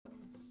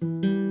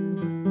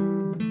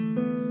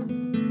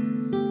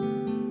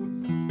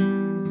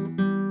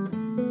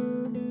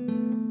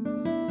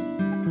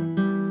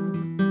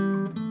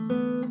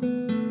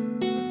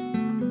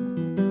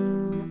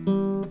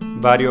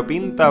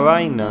Variopinta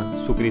vaina,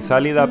 su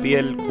crisálida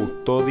piel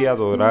custodia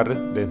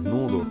dorar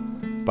desnudo,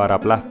 para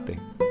aplaste.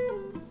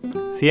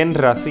 Cien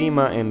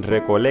racima en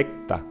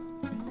recolecta,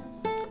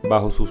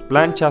 bajo sus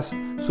planchas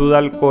suda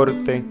al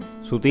corte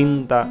su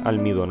tinta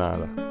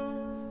almidonada.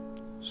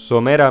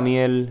 Somera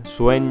miel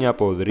sueña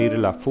podrir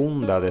la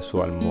funda de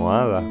su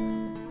almohada,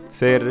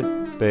 ser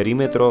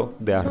perímetro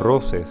de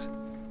arroces,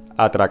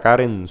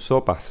 atracar en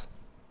sopas,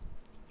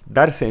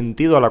 dar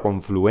sentido a la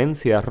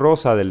confluencia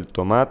rosa del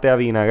tomate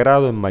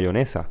avinagrado en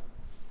mayonesa.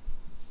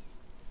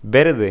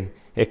 Verde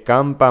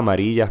escampa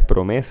amarillas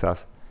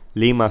promesas,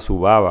 lima su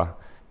baba,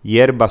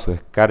 hierba su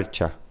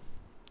escarcha.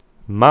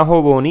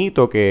 Majo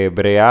bonito que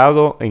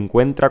breado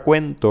encuentra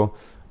cuento,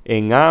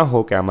 en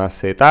ajo que a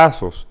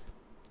macetazos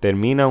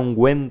termina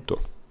ungüento.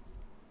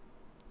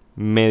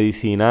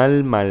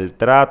 Medicinal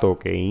maltrato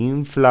que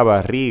infla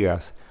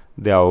barrigas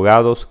de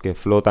ahogados que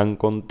flotan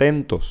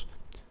contentos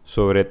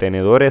sobre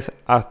tenedores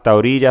hasta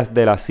orillas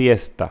de la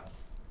siesta,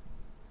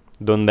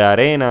 donde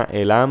arena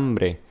el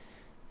hambre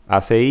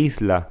hace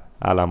isla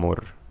al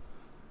amor.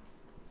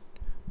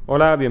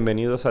 Hola,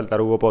 bienvenidos al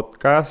Tarugo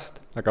Podcast.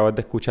 Acabas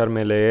de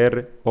escucharme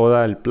leer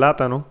Oda al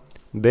plátano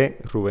de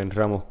Rubén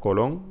Ramos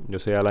Colón. Yo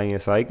soy Alain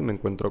Esaik, me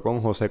encuentro con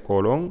José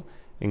Colón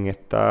en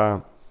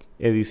esta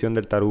edición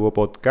del Tarugo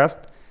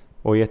Podcast.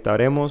 Hoy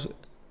estaremos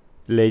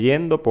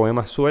leyendo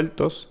poemas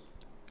sueltos,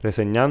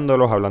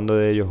 reseñándolos, hablando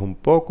de ellos un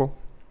poco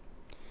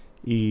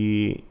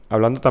y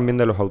hablando también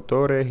de los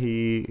autores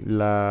y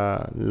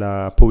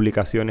las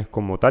publicaciones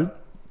como tal.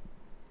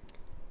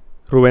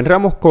 Rubén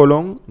Ramos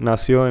Colón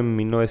nació en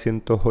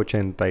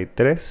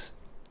 1983.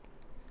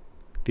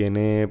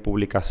 Tiene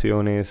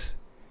publicaciones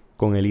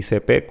con el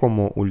ICP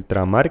como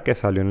Ultramar, que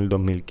salió en el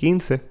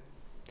 2015.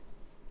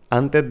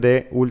 Antes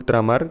de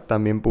Ultramar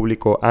también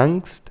publicó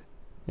Angst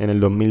en el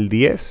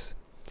 2010.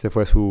 Ese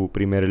fue su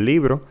primer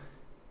libro.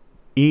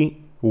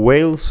 Y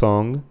Whale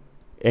Song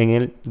en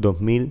el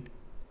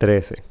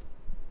 2013.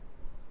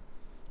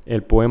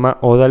 El poema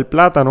Oda al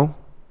plátano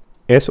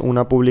es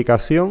una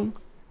publicación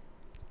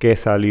que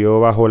salió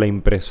bajo la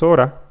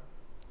impresora.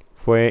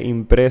 Fue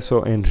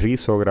impreso en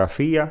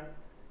risografía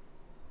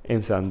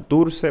en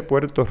Santurce,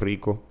 Puerto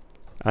Rico,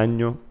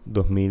 año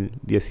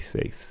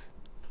 2016.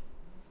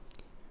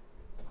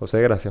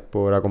 José, gracias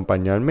por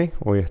acompañarme.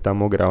 Hoy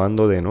estamos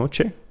grabando de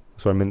noche.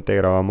 Usualmente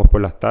grabamos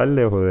por las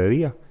tardes o de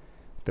día.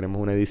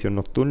 Tenemos una edición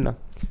nocturna.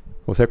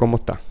 José, ¿cómo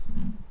está?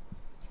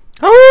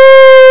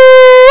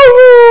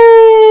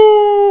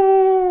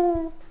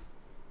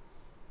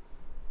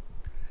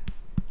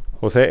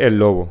 José el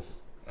lobo.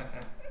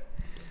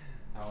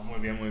 Estamos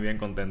muy bien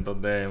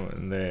contentos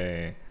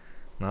de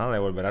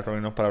volver a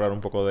reunirnos para hablar un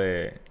poco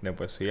de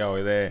poesía.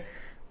 Hoy de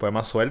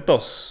poemas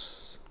sueltos.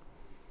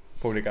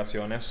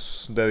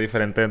 Publicaciones de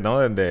diferentes, ¿no?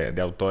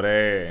 De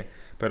autores,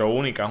 pero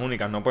únicas,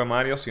 no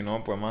poemarios,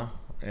 sino poemas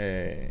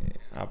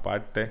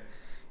aparte.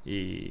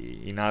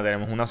 Y nada,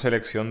 tenemos una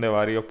selección de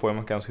varios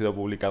poemas que han sido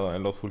publicados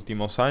en los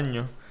últimos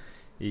años.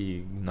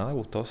 Y nada,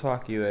 gustoso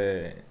aquí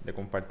de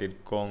compartir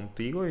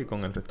contigo y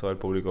con el resto del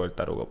público del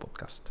Tarugo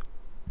Podcast.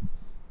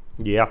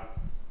 Yeah.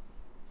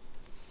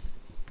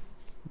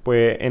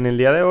 Pues en el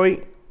día de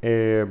hoy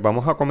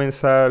vamos a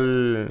comenzar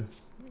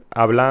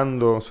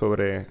hablando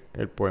sobre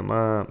el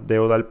poema de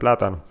Oda al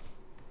plátano.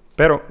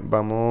 Pero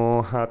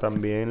vamos a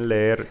también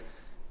leer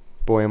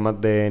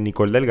poemas de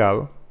Nicole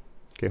Delgado,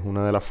 que es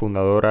una de las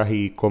fundadoras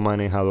y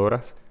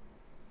comanejadoras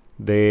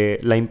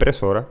de la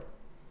impresora.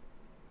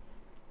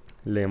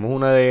 Leemos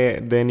una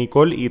de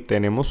Nicole y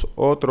tenemos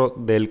otro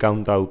del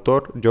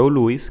cantautor Joe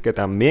Louis, que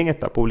también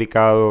está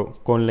publicado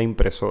con la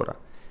impresora.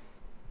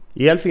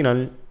 Y al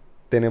final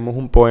tenemos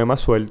un poema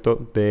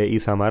suelto de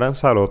Isamar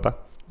Anzalotta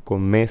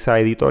con Mesa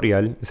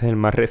editorial. Ese es el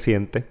más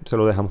reciente, se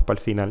lo dejamos para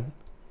el final.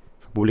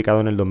 Fue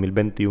publicado en el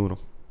 2021.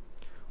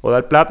 Oda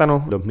al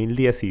plátano,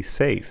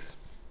 2016.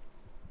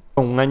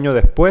 Un año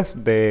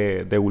después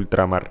de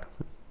Ultramar,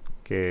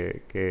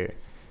 que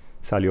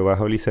salió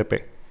bajo el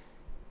ICP.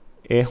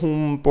 Es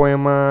un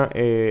poema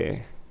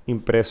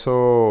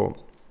impreso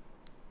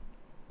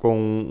con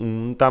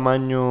un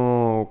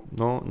tamaño,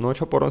 no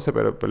 8x11,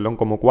 pero perdón,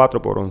 como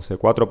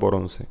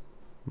 4x11,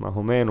 más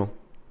o menos.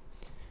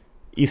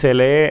 Y se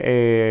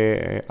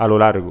lee a lo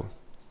largo.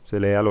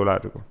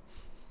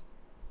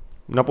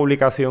 Una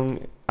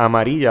publicación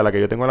amarilla, la que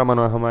yo tengo en la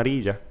mano es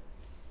amarilla,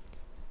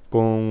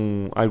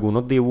 con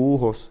algunos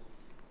dibujos.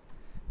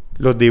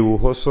 Los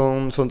dibujos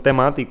son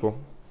temáticos.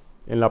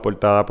 En la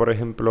portada, por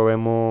ejemplo,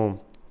 vemos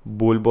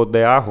bulbos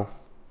de ajo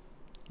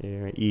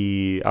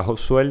y ajo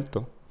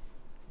suelto.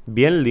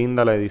 Bien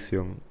linda la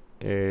edición.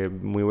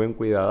 Muy buen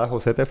cuidada.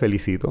 José, te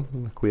felicito.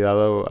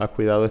 Has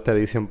cuidado esta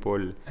edición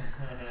por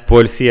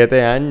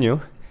 7 años.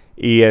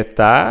 Y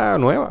está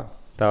nueva.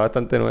 Está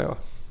bastante nueva.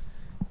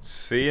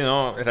 Sí,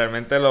 no,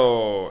 realmente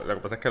lo que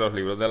pasa es que los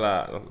libros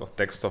los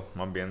textos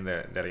más bien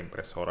de la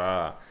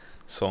impresora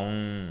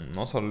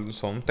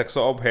son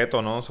textos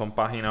objetos, ¿no? Son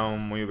páginas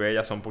muy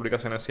bellas, son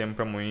publicaciones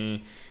siempre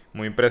muy,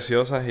 muy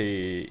preciosas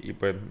y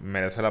pues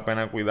merece la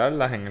pena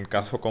cuidarlas. En el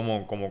caso,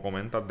 como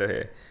comentas,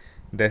 de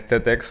este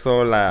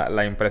texto,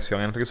 la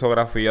impresión en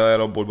risografía de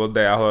los bulbos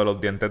de ajo, de los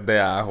dientes de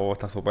ajo,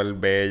 está súper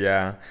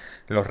bella.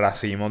 Los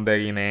racimos de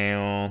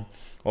guineo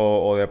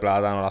o de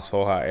plátano, las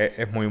hojas,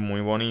 es muy,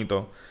 muy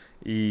bonito.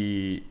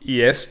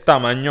 Y es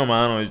tamaño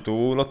mano. Y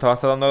tú lo estabas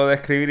tratando de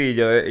describir y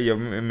yo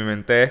en mi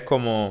mente es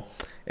como...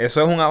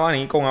 Eso es un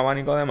abanico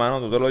de mano.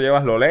 Tú te lo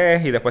llevas, lo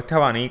lees y después te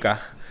abanicas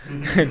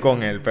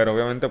con él. Pero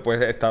obviamente pues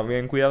está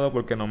bien cuidado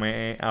porque no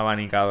me he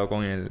abanicado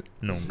con él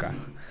nunca.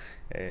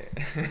 Eh,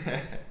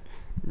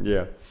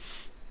 Ya.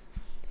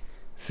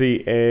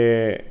 Sí,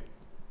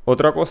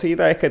 otra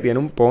cosita es que tiene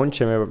un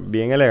ponche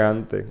bien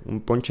elegante,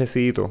 un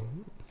ponchecito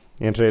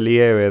en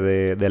relieve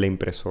de la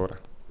impresora,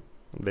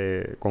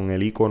 con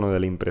el icono de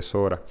la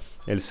impresora,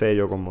 el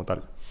sello como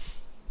tal.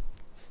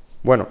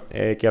 Bueno,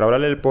 quiero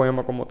hablarle del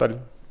poema como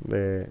tal,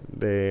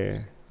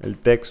 el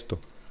texto.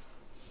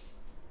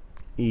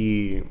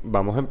 Y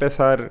vamos a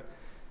empezar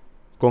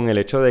con el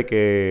hecho de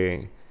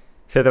que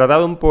se trata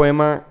de un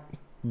poema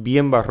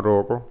bien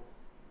barroco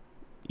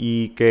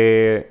y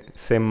que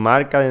se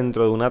enmarca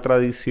dentro de una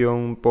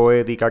tradición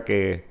poética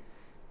que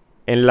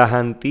en las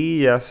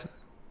Antillas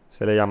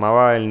se le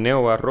llamaba el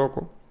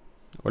neo-barroco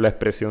o la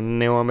expresión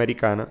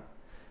neoamericana,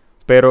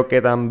 pero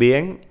que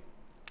también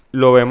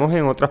lo vemos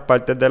en otras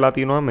partes de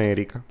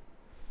Latinoamérica,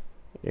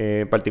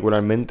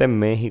 particularmente en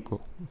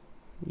México,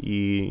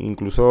 y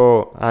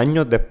incluso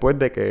años después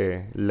de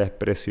que la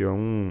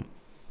expresión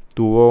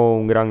tuvo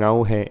un gran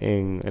auge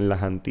en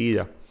las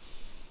Antillas.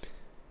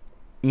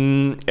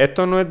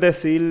 Esto no es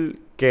decir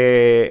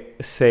que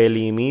se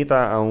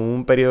limita a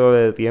un periodo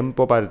de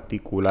tiempo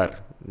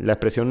particular. La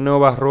expresión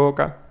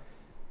neobarroca,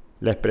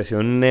 la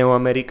expresión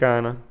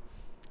neoamericana,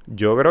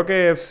 yo creo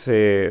que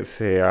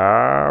se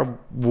ha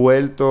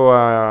vuelto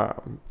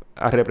a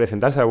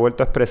representar, se ha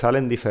vuelto a expresar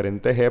en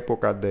diferentes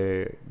épocas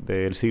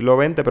del siglo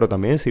XX, pero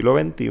también en el siglo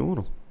XXI.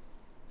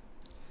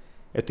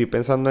 Estoy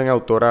pensando en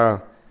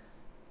autoras,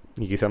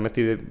 y quizás me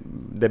estoy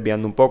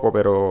desviando un poco,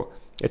 pero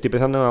estoy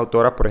pensando en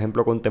autoras, por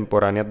ejemplo,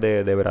 contemporáneas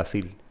de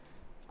Brasil,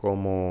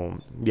 como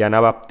Diana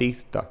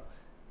Baptista,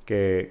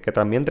 que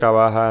también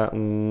trabaja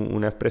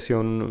una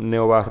expresión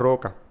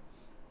neobarroca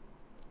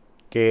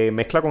que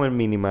mezcla con el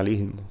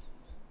minimalismo.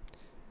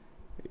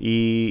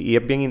 Y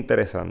es bien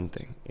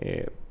interesante.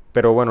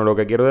 Pero bueno, lo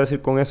que quiero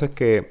decir con eso es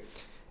que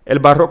el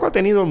barroco ha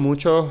tenido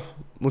muchos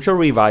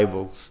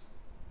revivals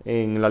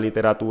en la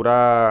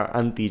literatura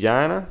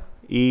antillana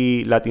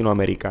y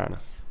latinoamericana.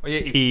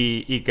 Oye,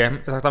 y qué es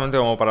exactamente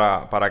como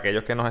para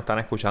aquellos que nos están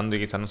escuchando y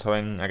quizás no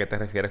saben a qué te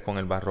refieres con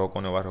el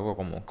barroco, neobarroco,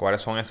 como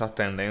cuáles son esas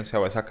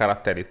tendencias o esas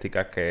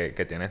características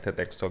que tiene este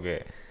texto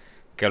que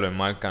lo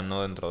enmarcan,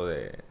 ¿no? Dentro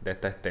de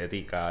esta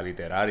estética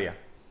literaria.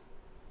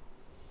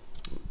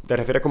 ¿Te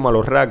refieres como a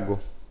los rasgos?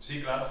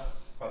 Sí, claro,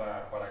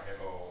 para que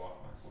lo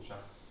escuchan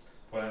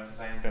puedan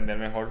quizás entender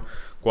mejor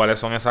cuáles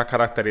son esas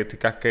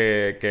características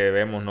que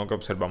vemos, ¿no? Que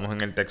observamos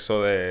en el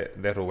texto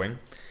de Rubén,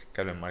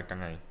 que lo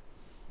enmarcan ahí.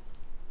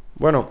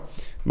 Bueno,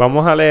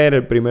 vamos a leer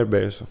el primer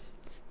verso.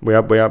 Voy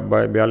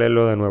a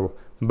leerlo de nuevo.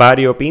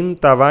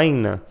 Variopinta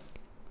vaina,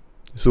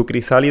 su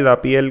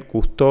crisálida piel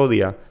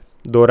custodia,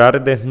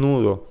 dorar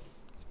desnudo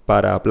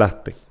para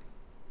aplaste.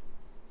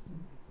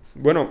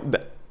 Bueno,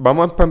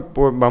 vamos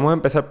a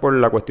empezar por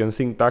la cuestión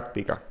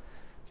sintáctica.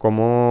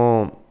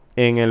 Como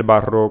en el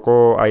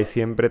barroco hay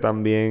siempre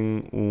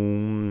también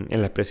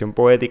en la expresión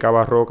poética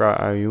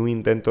barroca hay un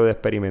intento de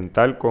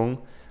experimentar con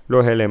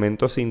los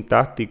elementos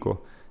sintácticos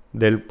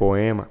del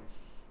poema.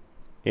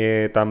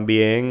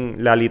 También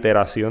la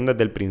literación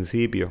desde el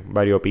principio,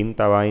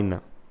 variopinta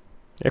vaina.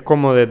 Es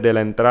como desde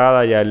la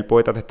entrada ya el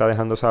poeta te está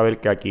dejando saber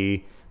que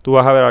aquí tú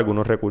vas a ver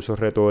algunos recursos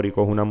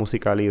retóricos, una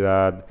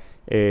musicalidad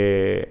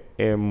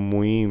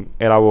muy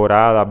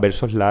elaborada,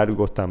 versos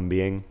largos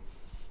también.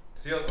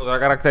 Sí, otra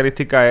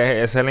característica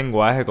es ese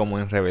lenguaje como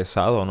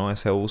enrevesado, ¿no?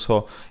 Ese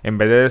uso, en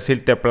vez de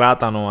decirte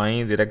plátano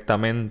ahí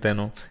directamente,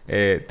 ¿no?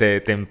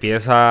 Te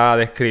empieza a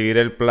describir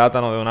el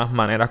plátano de unas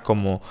maneras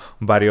como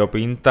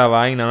variopinta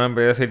vaina, ¿no? En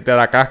vez de decirte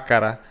la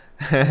cáscara,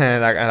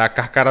 las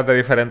cáscaras de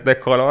diferentes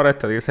colores,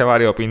 te dice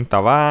variopinta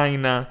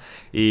vaina.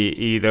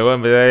 Y luego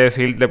en vez de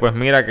decirte, pues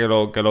mira, que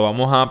lo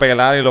vamos a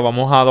pelar y lo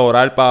vamos a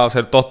dorar para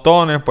hacer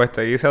tostones, pues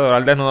te dice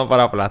dorar desnudo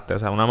para aplaste. O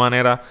sea, una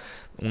manera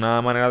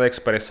de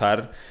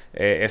expresar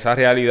esa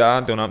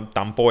realidad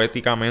tan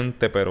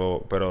poéticamente,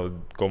 pero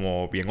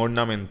como bien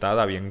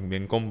ornamentada,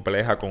 bien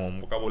compleja, con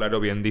un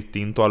vocabulario bien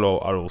distinto a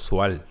lo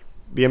usual.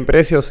 Bien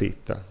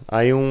preciosista.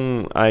 Hay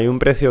un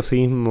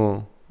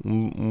preciosismo,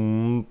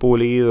 un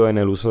pulido en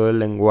el uso del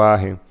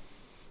lenguaje,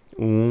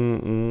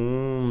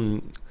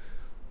 un,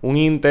 un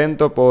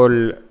intento por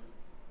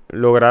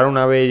lograr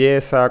una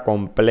belleza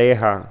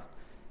compleja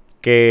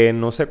que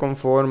no se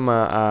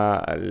conforma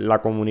a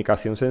la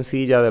comunicación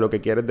sencilla de lo que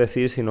quieres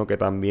decir, sino que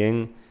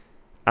también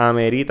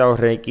amerita o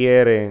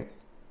requiere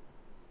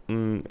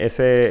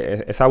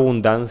esa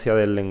abundancia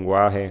del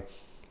lenguaje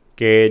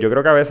que yo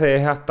creo que a veces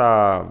es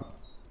hasta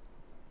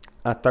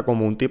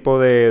como un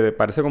tipo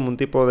parece como un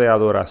tipo de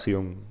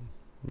adoración.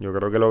 Yo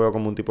creo que lo veo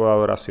como un tipo de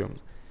adoración.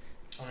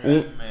 A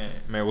mí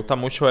me gusta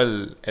mucho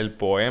el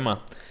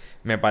poema.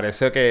 Me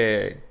parece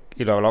que,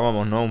 y lo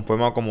hablábamos, ¿no? Un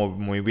poema como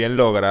muy bien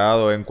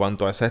logrado en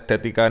cuanto a esa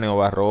estética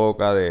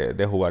neobarroca,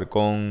 de jugar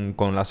con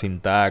la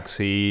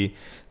sintaxis,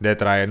 de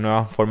traer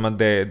nuevas formas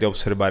de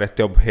observar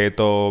este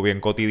objeto bien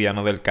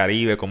cotidiano del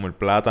Caribe, como el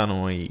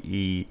plátano,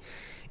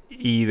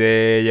 y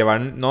de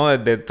llevar, ¿no?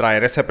 De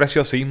traer ese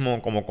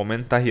preciosismo, como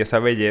comentas, y esa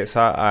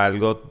belleza a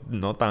algo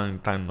no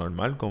tan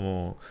normal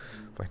como,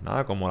 pues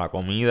nada, como la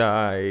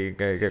comida y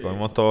que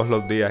comemos todos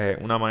los días. Es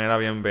una manera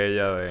bien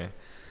bella de,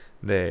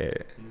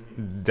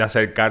 de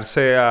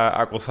acercarse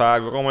a cosas,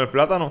 algo como el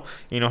plátano,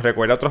 y nos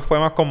recuerda otros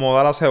poemas como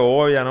Da la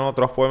cebolla, ¿no?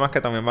 Otros poemas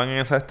que también van en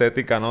esa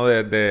estética, ¿no?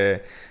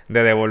 De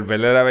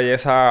devolverle la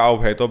belleza a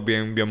objetos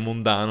bien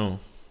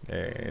mundanos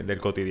del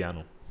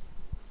cotidiano.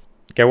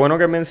 Qué bueno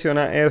que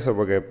mencionas eso,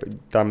 porque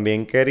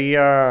también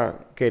quería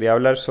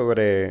hablar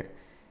sobre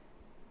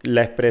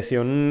la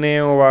expresión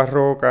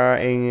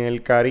neobarroca en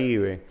el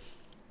Caribe.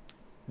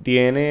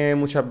 Tiene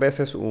muchas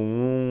veces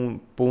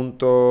un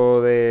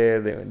punto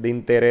de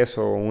interés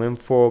o un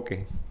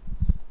enfoque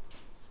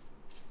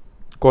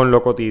con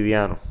lo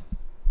cotidiano.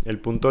 El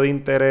punto de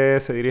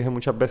interés se dirige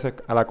muchas veces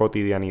a la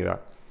cotidianidad.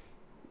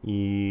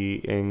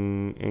 Y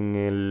en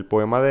el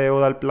poema de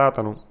Oda al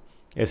Plátano,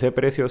 ese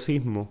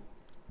preciosismo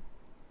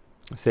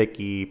se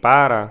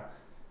equipara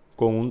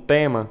con un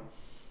tema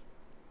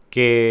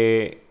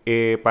que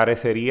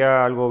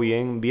parecería algo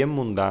bien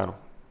mundano.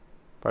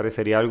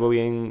 Parecería algo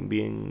bien,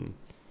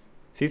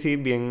 sí,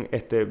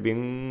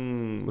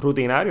 bien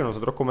rutinario.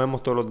 Nosotros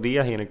comemos todos los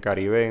días y en el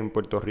Caribe, en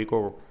Puerto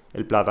Rico,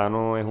 el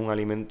plátano es un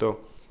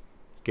alimento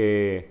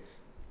que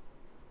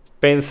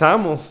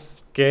pensamos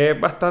que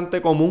es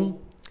bastante común,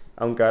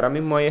 aunque ahora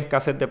mismo hay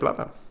escasez de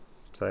plátano,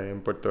 o sea,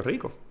 en Puerto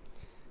Rico.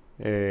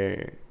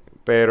 Eh,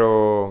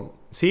 pero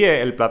sí,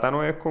 el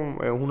plátano es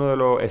uno de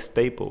los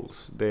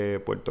staples de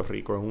Puerto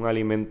Rico. Es un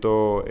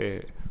alimento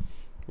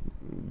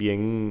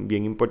bien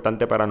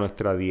importante para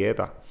nuestra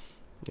dieta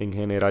en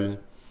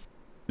general.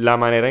 La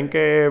manera en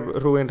que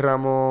Rubén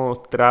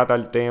Ramos trata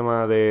el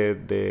tema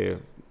de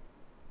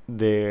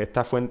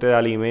esta fuente de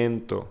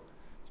alimento,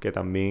 que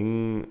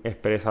también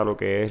expresa lo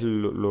que es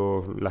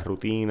la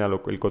rutina,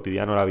 el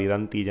cotidiano, la vida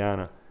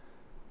antillana.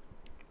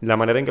 La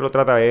manera en que lo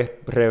trata es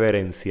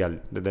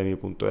reverencial, desde mi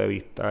punto de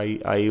vista. De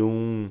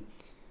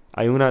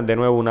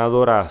nuevo, una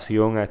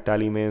adoración a este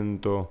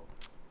alimento,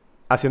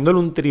 haciéndole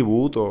un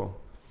tributo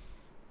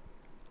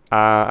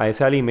a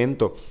ese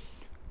alimento.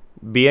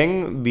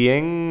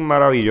 Bien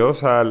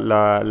maravillosa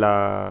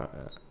la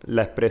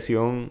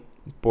expresión,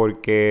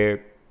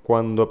 porque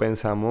cuando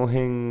pensamos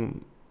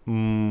en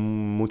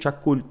muchas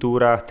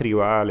culturas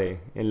tribales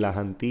en las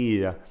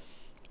Antillas,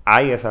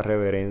 hay esa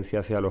reverencia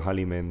hacia los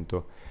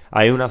alimentos.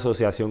 Hay una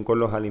asociación con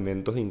los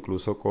alimentos,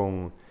 incluso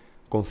con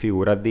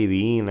figuras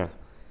divinas.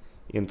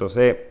 Y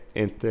entonces,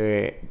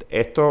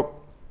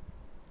 esto,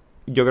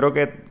 yo creo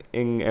que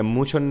en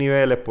muchos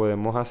niveles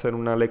podemos hacer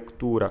una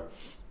lectura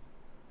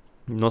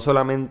no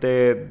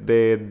solamente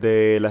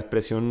de la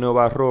expresión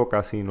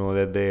neobarroca, sino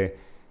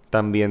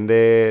también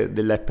de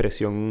la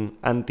expresión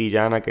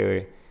antillana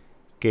que,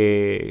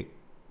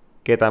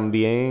 que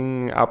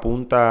también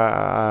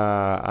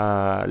apunta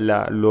a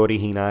lo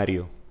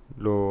originario,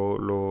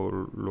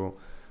 lo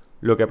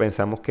que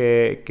pensamos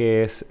que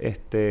es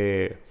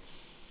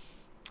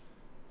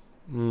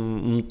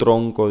un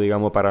tronco,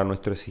 digamos, para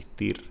nuestro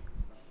existir.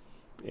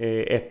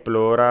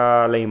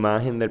 Explora la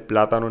imagen del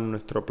plátano en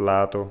nuestro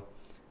plato,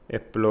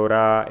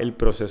 explora el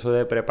proceso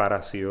de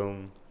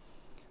preparación,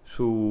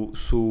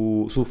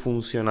 su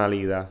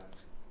funcionalidad,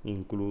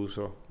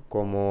 incluso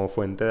como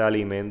fuente de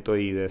alimento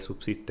y de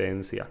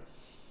subsistencia.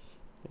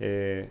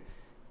 Eh,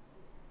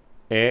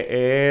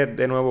 es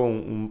de nuevo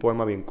un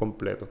poema bien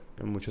completo,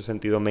 en muchos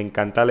sentidos. Me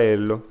encanta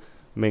leerlo,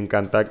 me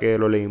encanta que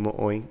lo leímos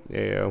hoy.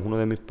 Es uno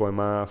de mis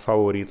poemas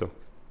favoritos,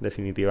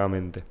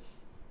 definitivamente.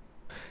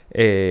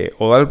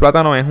 Oda al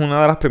Plátano es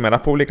una de las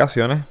primeras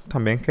publicaciones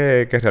también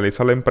que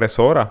realiza la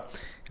impresora.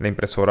 La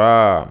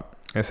impresora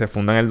se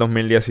funda en el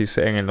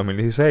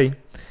 2016,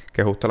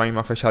 que es justo la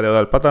misma fecha de Oda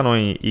al Plátano,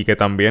 y que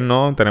también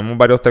no tenemos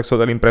varios textos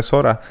de la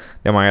impresora,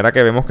 de manera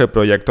que vemos que el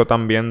proyecto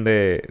también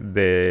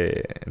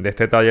de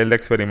este taller de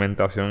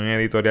experimentación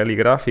editorial y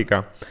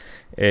gráfica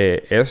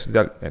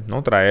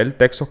 ¿no? Traer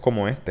textos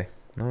como este,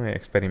 ¿no?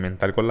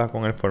 Experimentar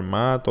con el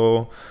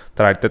formato,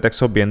 traerte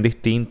textos bien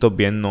distintos,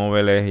 bien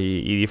noveles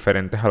y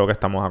diferentes a lo que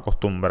estamos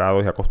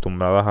acostumbrados y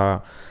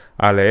acostumbradas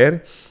a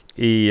leer.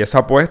 Y esa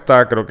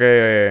apuesta creo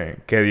que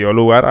dio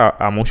lugar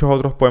a muchos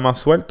otros poemas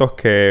sueltos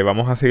que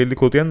vamos a seguir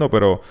discutiendo,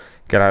 pero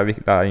que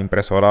la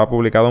impresora ha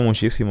publicado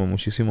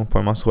muchísimos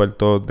poemas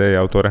sueltos de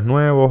autores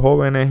nuevos,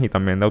 jóvenes y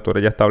también de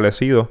autores ya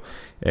establecidos,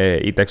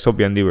 y textos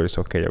bien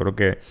diversos, que yo creo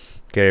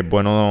que es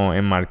bueno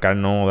enmarcar,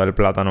 ¿no? Dar el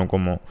plátano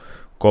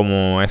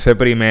como ese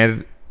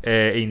primer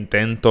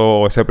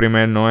intento, esa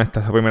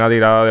primera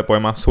tirada de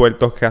poemas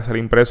sueltos que hace la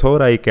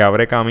impresora y que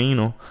abre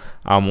camino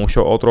a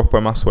muchos otros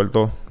poemas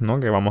sueltos, ¿no?,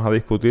 que vamos a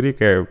discutir y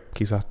que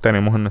quizás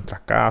tenemos en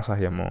nuestras casas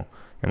y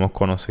hemos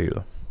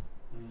conocido.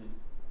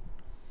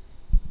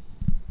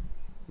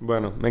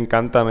 Bueno, me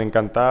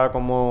encanta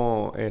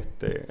como,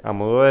 a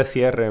modo de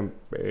cierre,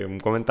 un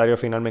comentario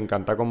final, me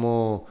encanta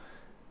como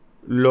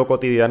lo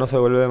cotidiano se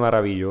vuelve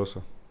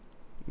maravilloso.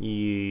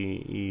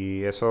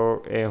 Y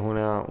eso es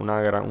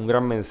un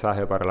gran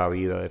mensaje para la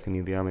vida,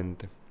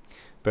 definitivamente.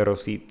 Pero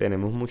sí,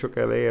 tenemos mucho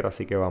que leer,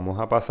 así que vamos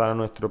a pasar a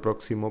nuestro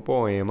próximo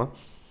poema.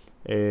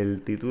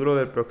 El título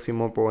del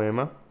próximo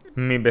poema: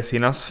 Mis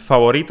vecinas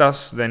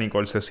favoritas, de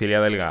Nicole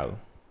Delgado.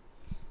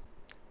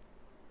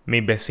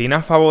 Mis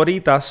vecinas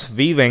favoritas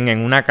viven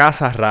en una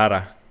casa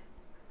rara.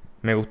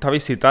 Me gusta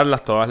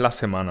visitarlas todas las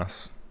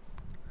semanas.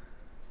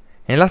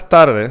 En las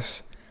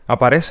tardes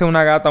aparece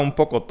una gata un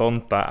poco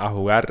tonta a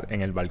jugar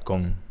en el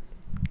balcón.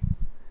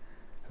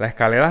 La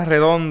escalera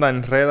redonda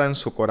enreda en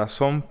su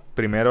corazón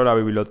primero la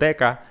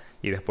biblioteca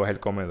y después el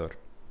comedor.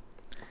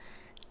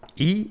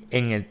 Y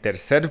en el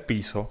tercer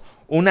piso,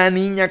 una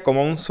niña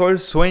como un sol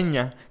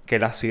sueña que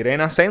las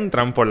sirenas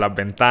entran por las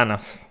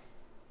ventanas.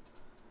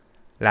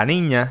 La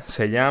niña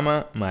se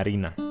llama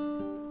Marina.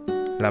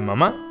 La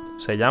mamá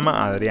se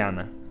llama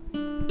Adriana.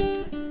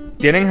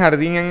 Tienen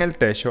jardín en el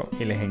techo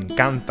y les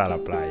encanta la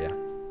playa.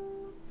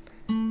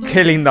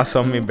 Qué lindas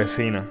son mis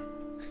vecinas,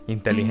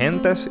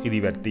 inteligentes y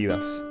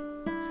divertidas.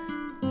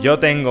 Yo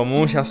tengo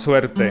mucha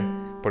suerte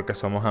porque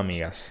somos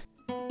amigas.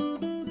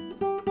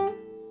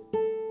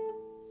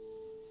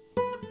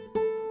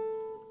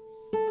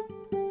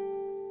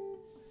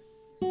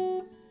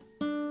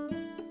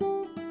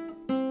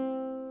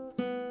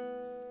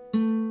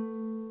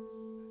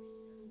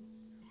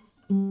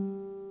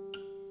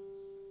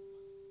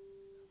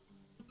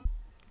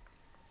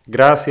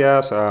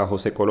 Gracias a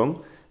José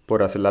Colón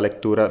por hacer la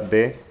lectura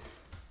de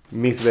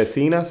Mis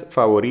vecinas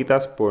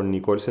favoritas por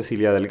Nicole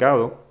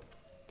Delgado.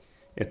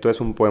 Esto es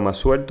un poema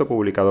suelto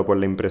publicado por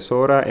la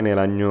impresora en el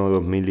año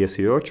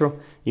 2018,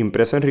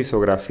 impreso en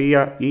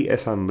risografía y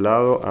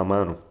ensamblado a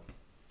mano.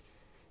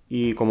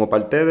 Y como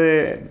parte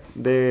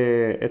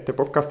de este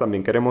podcast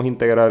también queremos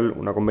integrar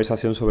una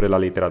conversación sobre la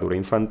literatura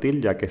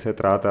infantil, ya que se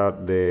trata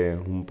de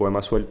un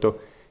poema suelto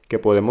que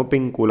podemos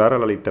vincular a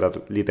la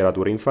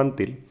literatura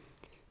infantil.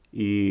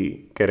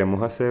 Y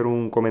queremos hacer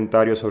un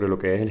comentario sobre lo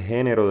que es el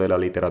género de la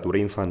literatura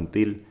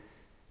infantil,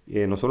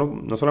 no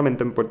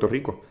solamente en Puerto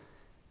Rico.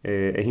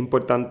 Es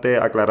importante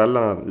aclarar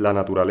la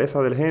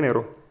naturaleza del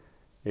género,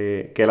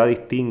 que la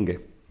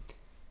distingue.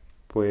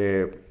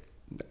 Pues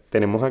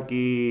tenemos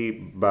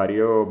aquí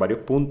varios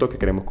puntos que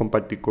queremos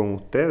compartir con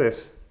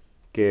ustedes,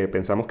 que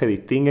pensamos que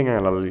distinguen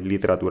a la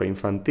literatura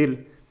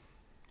infantil.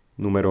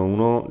 Número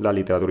 1, la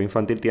literatura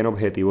infantil tiene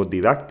objetivos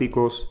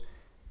didácticos.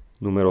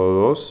 Número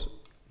 2,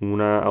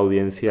 una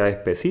audiencia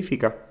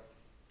específica,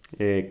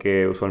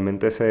 que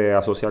usualmente se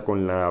asocia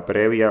con la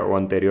previa o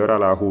anterior a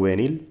la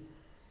juvenil.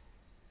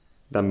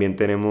 También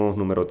tenemos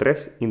número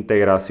 3,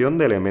 integración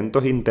de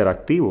elementos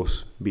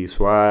interactivos,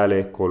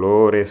 visuales,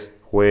 colores,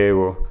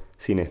 juegos,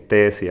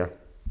 sinestesia.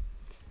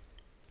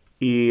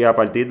 Y a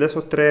partir de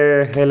esos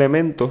 3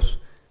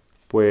 elementos,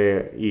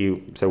 pues,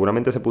 y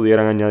seguramente se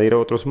pudieran añadir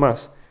otros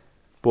más,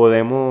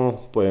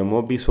 podemos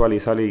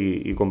visualizar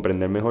y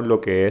comprender mejor lo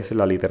que es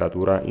la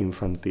literatura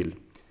infantil.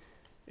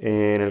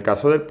 En el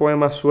caso del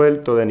poema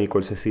suelto de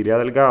Nicole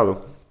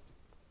Delgado,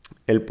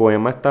 el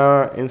poema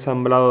está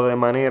ensamblado de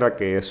manera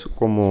que es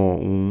como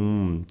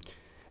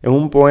es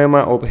un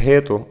poema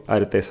objeto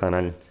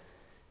artesanal.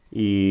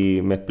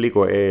 Y me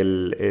explico,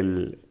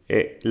 el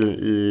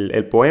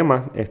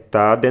poema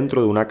está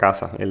dentro de una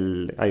casa.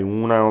 Hay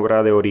una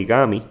obra de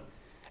origami.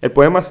 El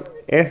poema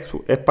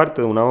es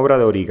parte de una obra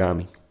de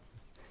origami.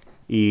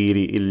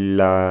 Y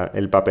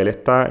el papel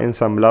está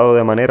ensamblado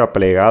de manera,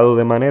 plegado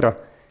de manera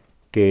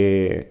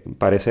que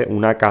parece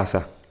una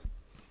casa.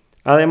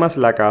 Además,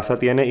 la casa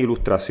tiene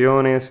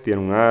ilustraciones, tiene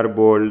un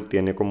árbol,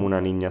 tiene como una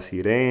niña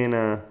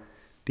sirena,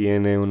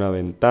 tiene una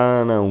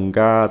ventana, un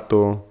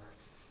gato,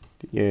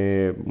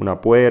 una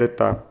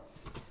puerta,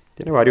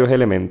 tiene varios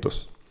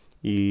elementos.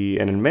 Y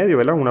en el medio,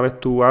 ¿verdad? Una vez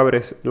tú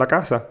abres la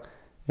casa,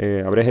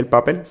 abres el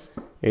papel,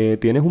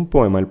 tienes un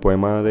poema, el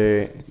poema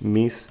de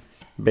Mis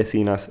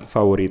vecinas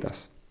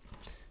favoritas.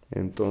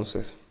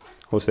 Entonces,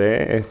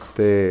 José,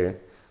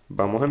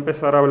 vamos a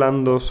empezar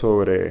hablando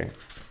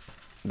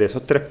de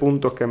esos 3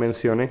 puntos que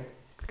mencioné,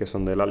 que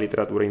son de la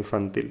literatura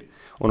infantil.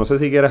 O no sé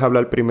si quieres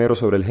hablar primero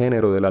sobre el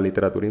género de la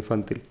literatura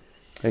infantil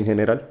en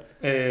general.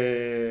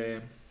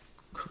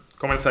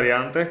 Comenzaría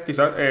antes,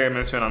 quizás,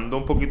 mencionando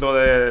un poquito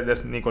de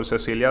Nicole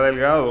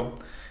Delgado,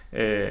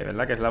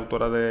 ¿verdad?, que es la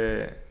autora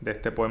de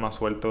este poema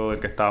suelto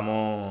del que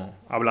estábamos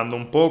hablando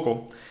un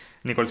poco.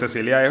 Nicole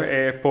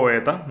es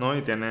poeta, ¿no?,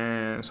 y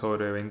tiene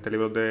sobre 20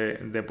 libros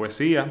de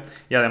poesía,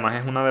 y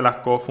además es una de las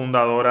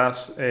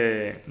cofundadoras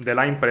de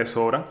la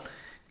Impresora,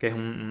 que es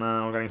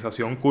una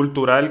organización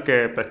cultural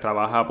que pues,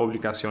 trabaja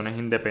publicaciones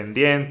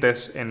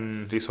independientes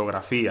en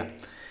risografía.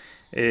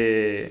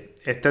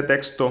 Este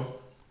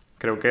texto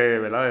creo que,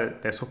 ¿verdad?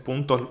 De esos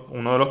puntos,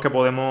 uno de los que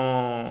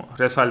podemos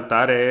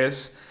resaltar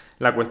es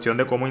la cuestión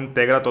de cómo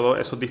integra todos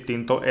esos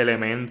distintos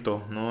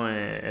elementos, ¿no?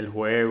 El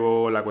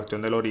juego, la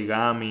cuestión del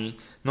origami,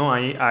 ¿no?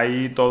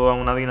 Hay toda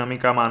una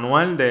dinámica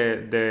manual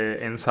de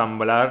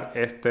ensamblar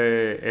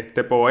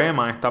este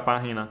poema, esta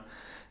página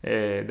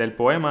del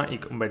poema y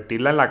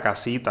convertirla en la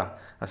casita.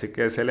 Así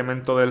que ese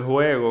elemento del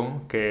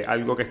juego, que es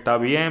algo que está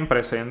bien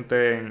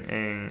presente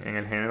en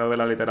el género de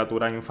la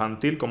literatura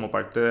infantil como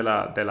parte de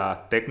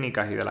las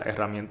técnicas y de las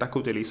herramientas que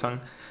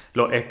utilizan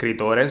los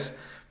escritores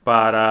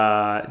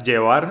para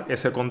llevar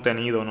ese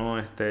contenido, ¿no?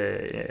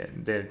 De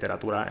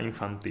literatura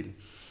infantil.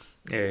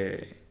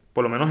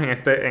 Por lo menos en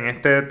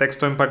este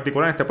texto en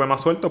particular, en este poema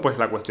suelto, pues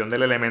la cuestión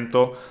del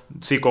elemento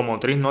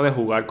psicomotriz, ¿no? De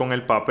jugar con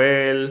el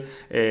papel,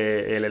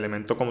 el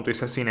elemento, como tú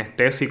dices,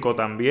 sinestésico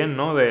también,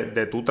 ¿no?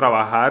 De tú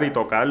trabajar y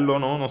tocarlo,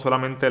 ¿no? No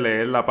solamente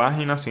leer la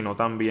página, sino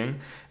también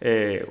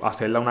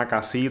hacerla una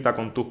casita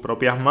con tus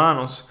propias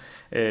manos.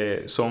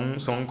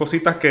 Son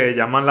cositas que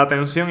llaman la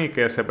atención y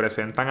que se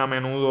presentan a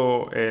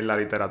menudo en la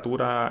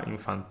literatura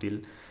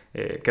infantil.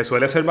 Que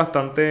suele ser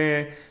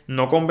bastante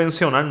no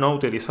convencional, ¿no?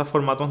 Utiliza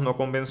formatos no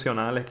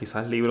convencionales,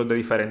 quizás libros de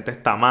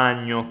diferentes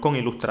tamaños, con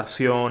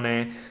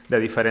ilustraciones de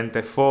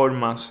diferentes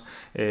formas,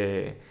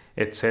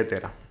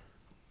 etcétera.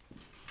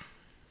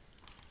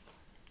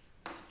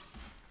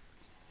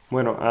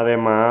 Bueno,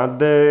 además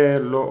de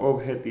los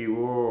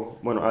objetivos,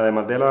 bueno,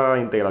 además de la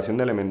integración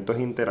de elementos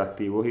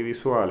interactivos y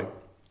visuales,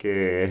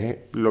 que es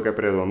lo que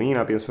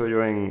predomina, pienso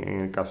yo, en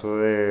el caso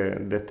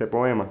de este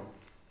poema,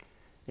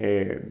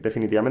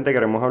 definitivamente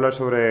queremos hablar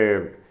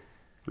sobre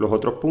los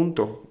otros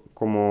puntos,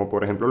 como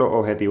por ejemplo los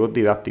objetivos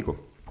didácticos.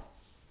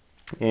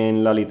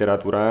 En la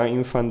literatura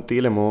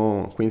infantil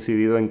hemos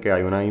coincidido en que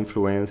hay una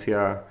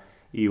influencia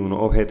y unos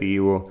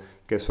objetivos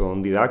que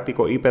son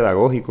didácticos y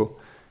pedagógicos.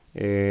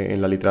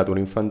 En la literatura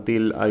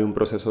infantil hay un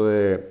proceso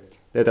de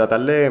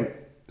tratar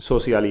de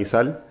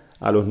socializar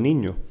a los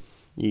niños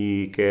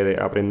y que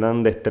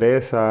aprendan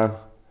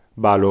destrezas,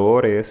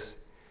 valores.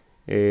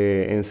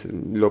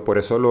 Por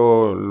eso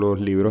los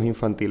libros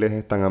infantiles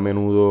están a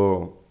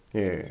menudo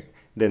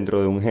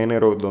dentro de un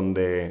género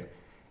donde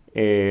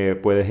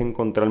puedes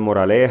encontrar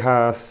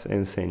moralejas,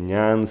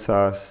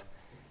 enseñanzas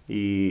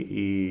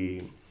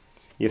y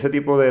ese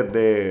tipo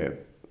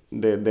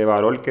de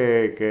valor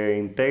que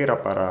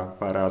integra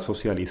para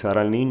socializar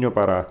al niño,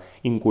 para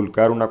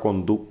inculcar una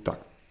conducta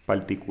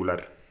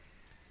particular.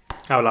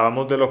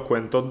 Hablábamos de los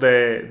cuentos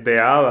de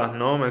hadas,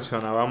 ¿no?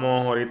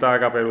 Mencionábamos ahorita a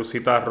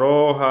Caperucita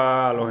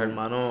Roja, a los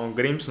hermanos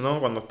Grimms, ¿no?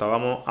 Cuando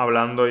estábamos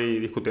hablando y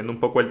discutiendo un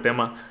poco el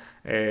tema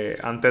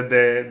antes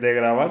de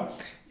grabar.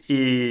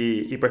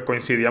 Y pues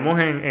coincidíamos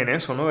en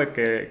eso, ¿no? De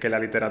que la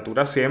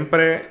literatura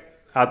siempre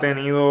ha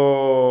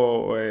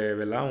tenido,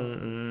 ¿verdad?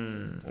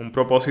 Un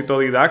propósito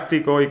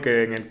didáctico y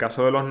que en el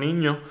caso de los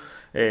niños,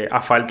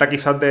 a falta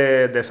quizás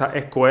de esas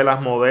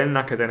escuelas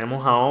modernas que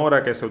tenemos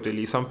ahora que se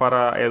utilizan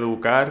para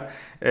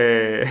educar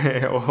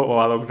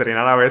o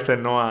adoctrinar a veces,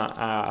 ¿no?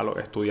 a los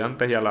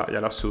estudiantes y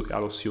a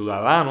los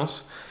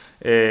ciudadanos,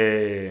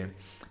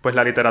 pues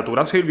la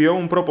literatura sirvió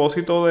un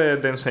propósito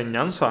de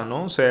enseñanza,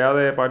 ¿no? Sea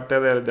de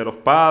parte de los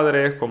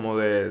padres como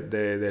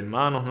de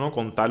hermanos, ¿no?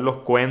 Contar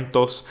los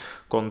cuentos,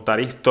 contar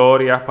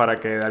historias para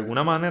que de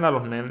alguna manera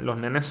los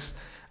nenes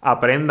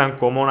aprendan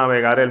cómo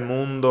navegar el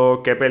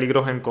mundo, qué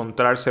peligros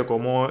encontrarse,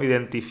 cómo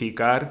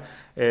identificar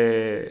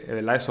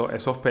 ¿verdad?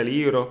 Esos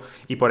peligros.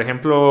 Y por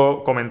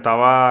ejemplo,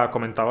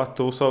 comentabas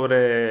tú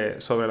sobre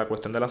la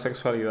cuestión de la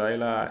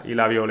sexualidad y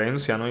la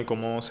violencia, ¿no? Y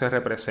cómo se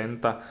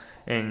representa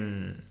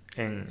en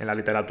la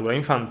literatura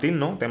infantil,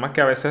 ¿no? Temas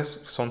que a veces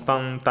son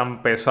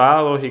tan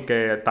pesados y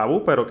que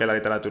tabú, pero que la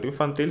literatura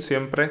infantil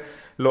siempre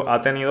los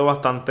ha tenido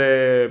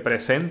bastante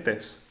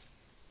presentes.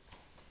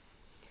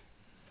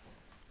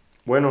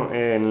 Bueno,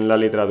 en la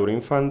literatura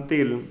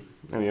infantil,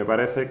 a mí me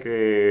parece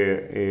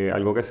que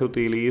algo que se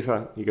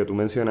utiliza y que tú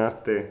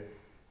mencionaste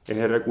es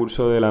el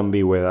recurso de la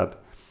ambigüedad.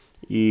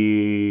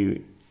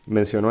 Y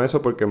menciono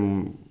eso porque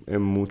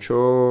en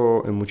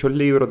muchos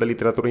libros de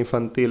literatura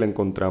infantil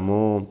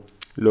encontramos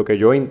lo que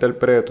yo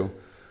interpreto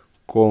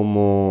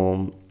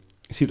como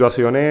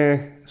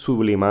situaciones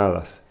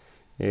sublimadas.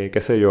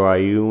 Qué sé yo,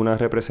 hay una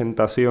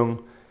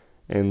representación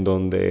en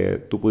donde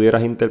tú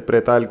pudieras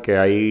interpretar que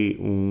hay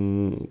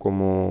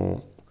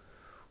como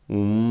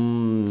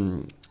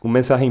un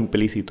mensaje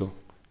implícito,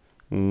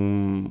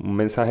 un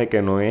mensaje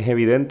que no es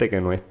evidente, que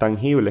no es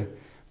tangible,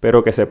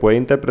 pero que se puede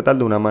interpretar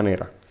de una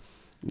manera.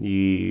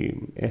 Y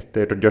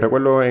yo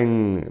recuerdo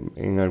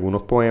en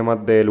algunos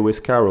poemas de Lewis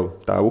Carroll,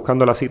 estaba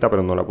buscando la cita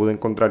pero no la pude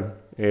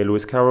encontrar.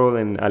 Lewis Carroll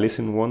en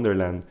Alice in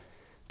Wonderland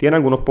tiene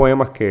algunos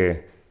poemas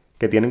que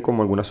tienen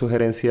como algunas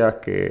sugerencias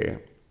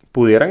que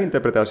pudieran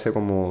interpretarse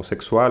como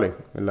sexuales,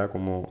 ¿verdad?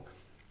 Como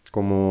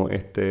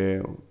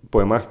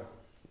poemas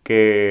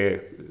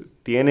que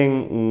tienen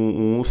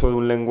un uso de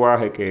un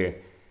lenguaje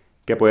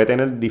que puede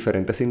tener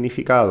diferentes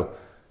significados.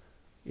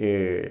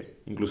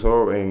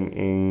 Incluso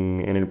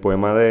en el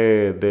poema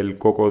del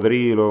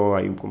cocodrilo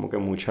hay como que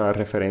mucha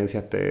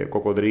referencia a este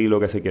cocodrilo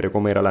que se quiere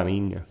comer a la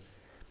niña.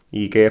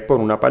 y que es por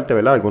una parte,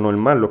 ¿verdad? Algo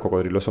normal, los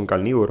cocodrilos son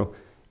carnívoros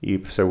y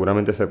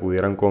seguramente se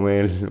pudieran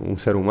comer un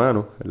ser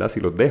humano, ¿verdad? Si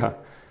los deja.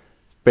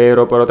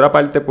 Pero por otra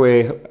parte,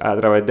 pues a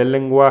través del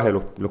lenguaje,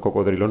 los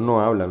cocodrilos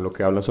no hablan, los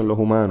que hablan son los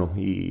humanos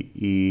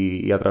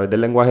y a través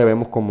del lenguaje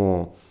vemos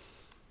como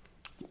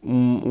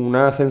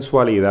una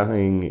sensualidad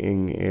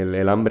en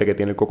el hambre que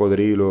tiene el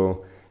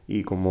cocodrilo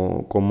y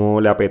cómo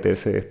le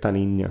apetece a esta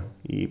niña.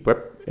 Y pues,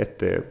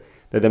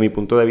 desde mi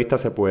punto de vista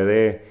se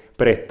puede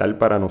prestar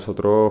para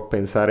nosotros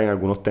pensar en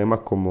algunos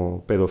temas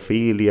como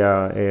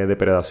pedofilia,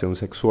 depredación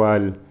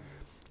sexual,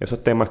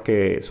 esos temas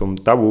que son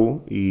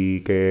tabú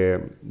y que,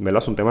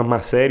 ¿verdad? Son temas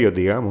más serios,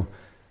 digamos,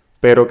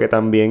 pero que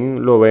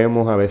también lo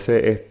vemos a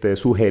veces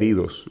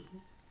sugeridos.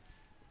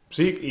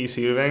 Sí, y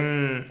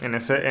sirven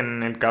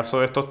en el caso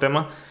de estos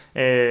temas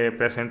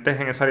presentes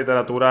en esa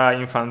literatura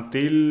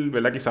infantil,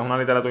 ¿verdad? Quizás una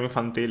literatura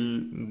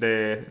infantil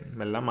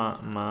 ¿verdad?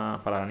 Más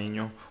para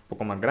niños un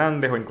poco más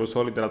grandes o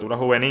incluso literatura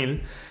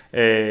juvenil.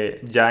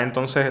 Ya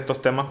entonces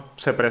estos temas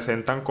se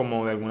presentan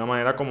como de alguna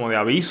manera como de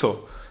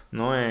aviso,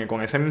 ¿no?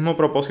 Con ese mismo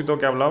propósito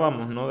que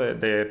hablábamos, ¿no?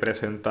 De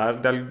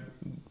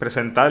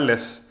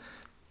presentarles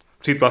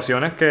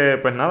situaciones que,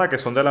 pues nada, que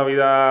son de la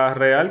vida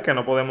real, que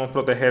no podemos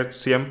proteger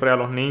siempre a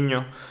los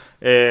niños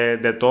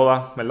de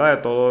todas, ¿verdad?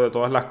 De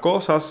todas las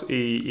cosas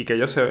y que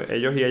ellos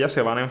y ellas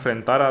se van a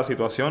enfrentar a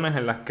situaciones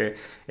en las que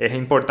es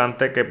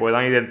importante que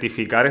puedan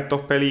identificar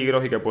estos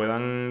peligros y que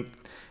puedan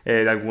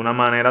de alguna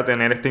manera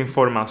tener esta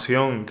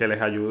información que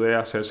les ayude a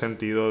hacer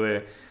sentido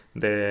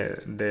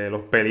de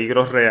los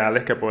peligros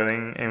reales que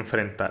pueden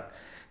enfrentar.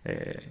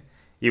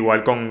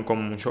 Igual con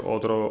muchos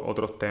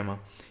otros temas.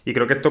 Y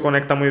creo que esto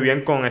conecta muy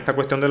bien con esta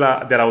cuestión de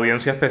la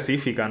audiencia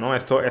específica, ¿no?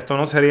 Esto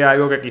no sería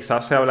algo que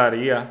quizás se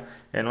hablaría,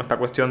 ¿no? Esta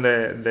cuestión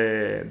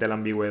de la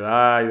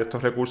ambigüedad y de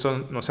estos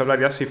recursos no se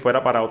hablaría si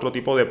fuera para otro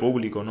tipo de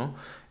público, ¿no?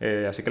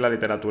 Así que la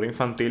literatura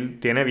infantil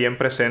tiene bien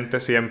presente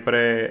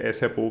siempre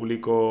ese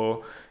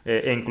público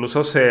e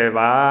incluso se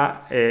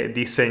va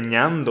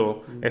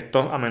diseñando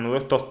a menudo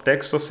estos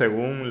textos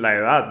según la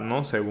edad,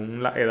 ¿no?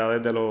 Según las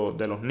edades de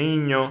los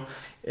niños.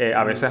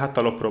 A veces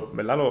hasta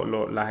 ¿verdad?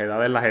 Las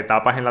edades, las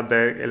etapas en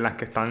las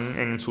que están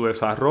en su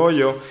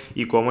desarrollo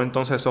y cómo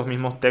entonces esos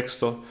mismos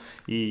textos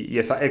y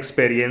esas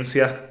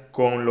experiencias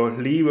con los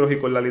libros y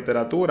con la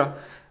literatura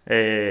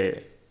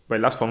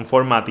 ¿verdad? Son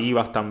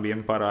formativas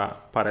también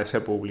para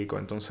ese público.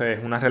 Entonces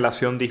es una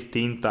relación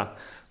distinta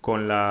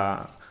con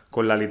la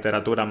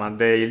literatura, más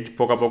de ir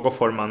poco a poco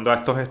formando a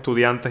estos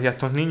estudiantes y a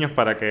estos niños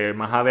para que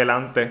más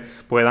adelante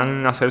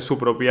puedan hacer su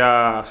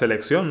propia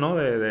selección, ¿no?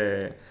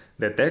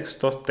 de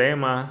textos,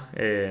 temas,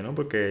 ¿no?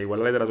 Porque igual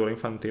la literatura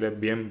infantil es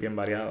bien, bien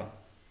variada.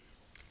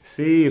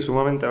 Sí,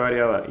 sumamente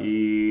variada.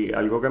 Y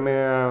algo que me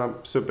ha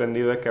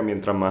sorprendido es que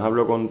mientras más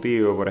hablo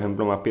contigo, por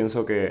ejemplo, más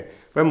pienso que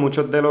pues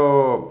muchos de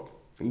los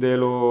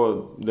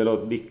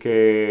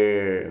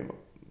disque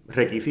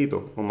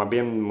requisitos, o más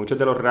bien muchos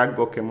de los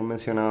rasgos que hemos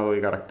mencionado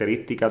y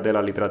características de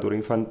la literatura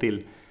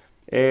infantil,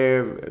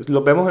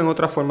 los vemos en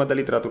otras formas de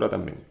literatura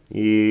también.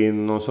 Y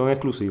no son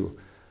exclusivos.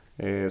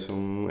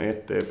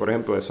 Por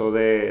ejemplo,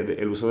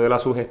 el uso de la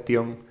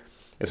sugestión.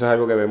 Eso es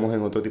algo que vemos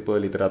en otro tipo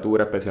de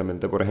literatura,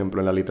 especialmente, por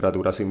ejemplo, en la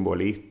literatura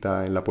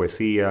simbolista, en la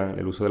poesía.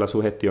 El uso de la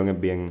sugestión es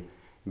bien,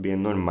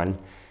 bien normal.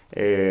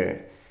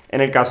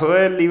 En el caso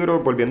del libro,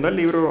 volviendo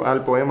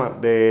al poema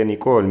de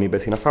Nicole, mis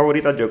vecinas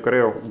favoritas, yo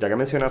creo, ya que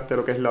mencionaste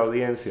lo que es la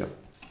audiencia,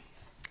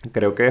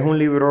 creo que es un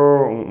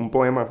libro, un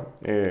poema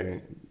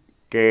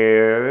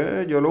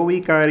que yo lo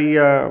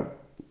ubicaría,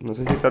 no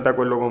sé si estás de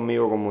acuerdo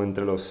conmigo, como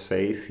entre los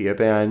 6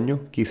 7 años,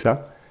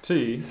 quizá.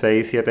 Sí.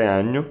 6 7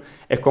 años.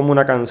 Es como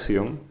una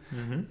canción.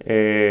 Ujú.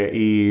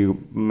 Y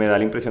me da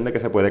la impresión de que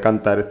se puede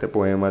cantar este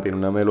poema. Tiene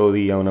una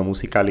melodía, una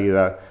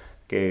musicalidad,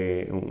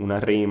 una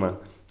rima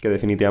que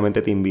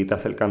definitivamente te invita a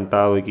ser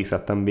cantado y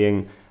quizás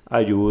también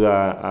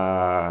ayuda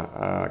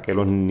a que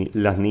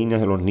las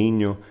niñas y los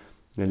niños,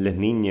 las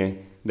niñas,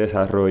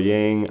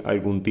 desarrollen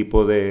algún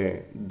tipo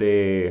de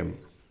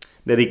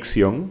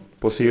dicción,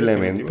 Sí, definitivo.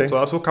 posiblemente.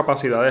 Todas sus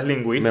capacidades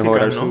lingüísticas,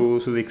 Mejorar ¿no?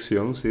 su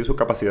dicción, sí, sus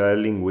capacidades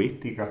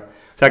lingüísticas.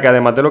 O sea que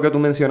además de lo que tú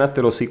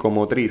mencionaste, lo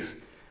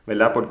psicomotriz,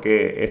 ¿verdad?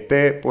 Porque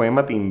este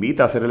poema te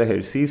invita a hacer el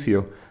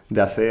ejercicio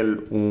de hacer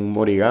un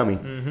origami.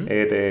 Ujú.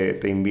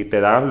 Te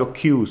da los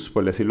cues,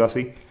 por decirlo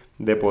así,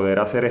 de poder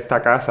hacer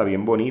esta casa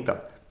bien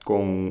bonita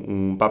con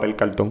un papel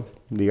cartón,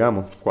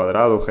 digamos,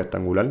 cuadrado,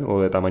 rectangular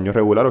o de tamaño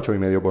regular,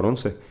 8,5 por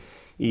 11.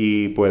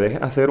 Y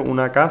puedes hacer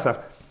una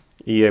casa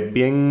y es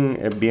bien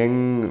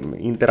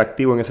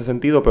interactivo en ese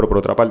sentido, pero por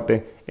otra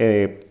parte,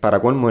 para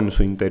colmo, en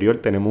su interior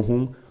tenemos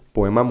un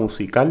poema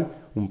musical,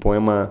 un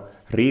poema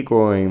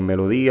rico en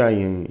melodía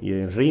y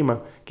en rima,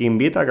 que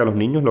invita a que los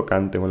niños lo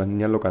canten o las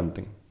niñas lo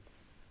canten.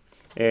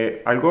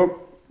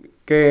 Algo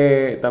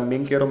que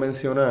también quiero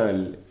mencionar,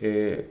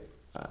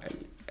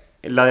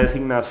 la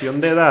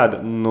designación de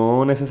edad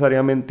no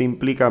necesariamente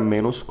implica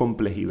menos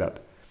complejidad.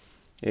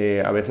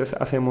 A veces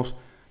hacemos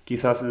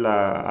quizás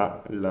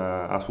la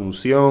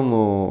asunción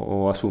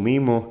o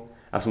asumimos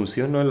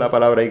Asunción no es la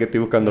palabra ahí que estoy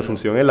buscando.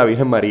 Asunción es la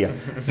Virgen María.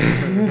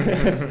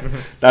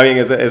 Está bien,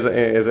 ese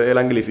es el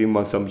anglicismo,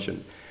 assumption.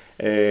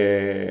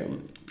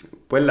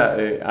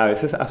 A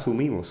veces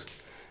asumimos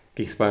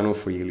que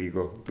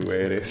hispanofílico tú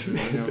eres.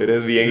 Tú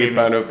eres bien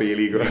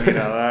hispanofílico. Mi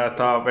mirada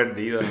estaba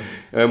perdida.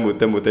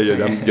 Embuste.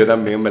 Yo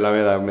también,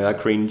 ¿verdad? Me da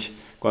cringe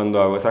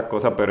cuando hago esas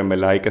cosas, pero en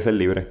verdad hay que ser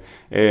libre.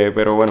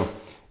 Pero bueno,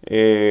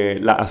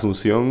 la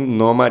asunción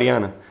no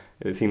mariana,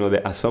 sino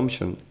de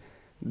assumption,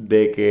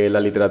 de que la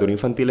literatura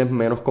infantil es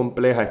menos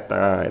compleja,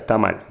 está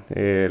mal.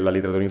 La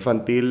literatura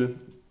infantil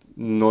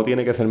no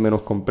tiene que ser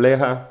menos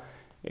compleja,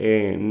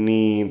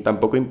 ni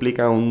tampoco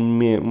implica un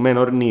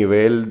menor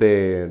nivel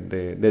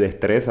de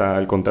destreza.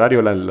 Al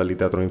contrario, la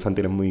literatura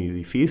infantil es muy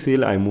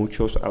difícil. Hay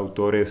muchos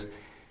autores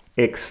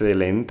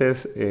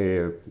excelentes,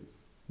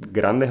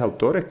 grandes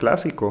autores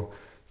clásicos,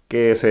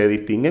 que se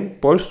distinguen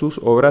por sus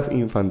obras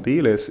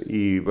infantiles.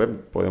 Y bueno,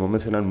 podemos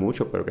mencionar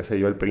muchos, pero qué sé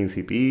yo, El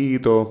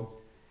Principito,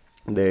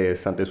 de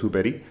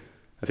Saint-Exupéry.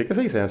 ¿Así que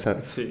se dice?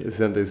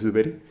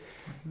 Saint-Exupéry.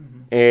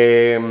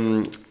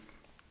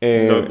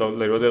 Los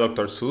libros de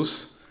Dr.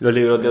 Seuss. Los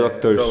libros de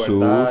Dr. Robert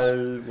Seuss.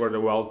 Dahl, Where the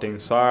Wild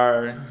Things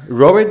Are.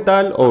 ¿Robert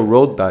Dahl o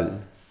Roald Dahl?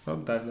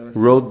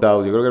 Roald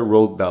Dahl, Yo creo que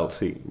Roald Dahl,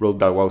 sí. Roald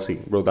Dahl, wow, sí.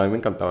 Roald Dahl, me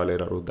encantaba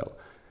leer a Roald Dahl.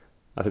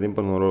 Hace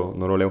tiempo no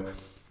lo leo.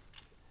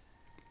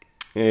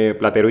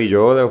 Platero y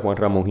yo, de Juan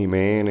Ramón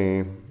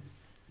Jiménez.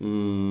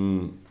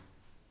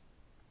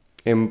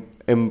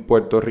 En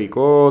Puerto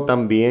Rico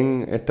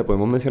también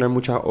podemos mencionar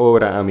muchas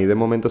obras. A mí de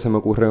momento se me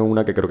ocurre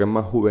una que creo que es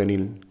más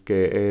juvenil,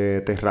 que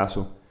es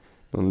Terrazo,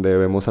 donde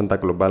vemos Santa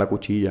Claus va a la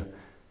cuchilla.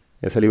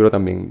 Ese libro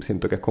también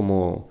siento que es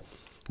como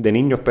de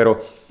niños, pero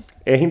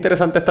es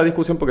interesante esta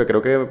discusión porque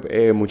creo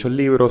que muchos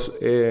libros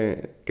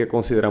que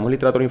consideramos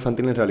literatura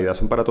infantil en realidad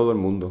son para todo el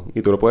mundo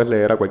y tú lo puedes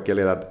leer a cualquier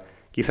edad.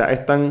 Quizás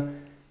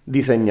están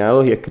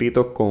diseñados y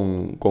escritos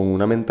con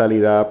una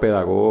mentalidad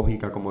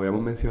pedagógica, como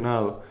habíamos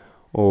mencionado,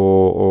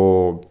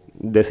 o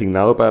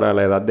designado para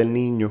la edad del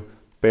niño,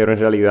 pero en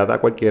realidad a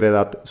cualquier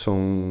edad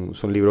son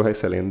libros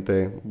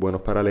excelentes,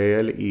 buenos para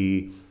leer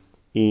y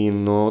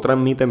no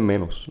transmiten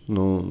menos,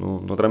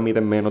 no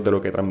transmiten menos de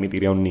lo que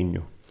transmitiría un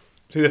niño.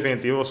 Sí,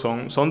 definitivo.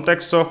 Son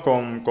textos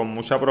con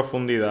mucha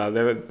profundidad.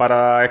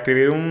 Para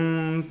escribir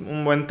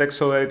un buen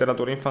texto de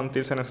literatura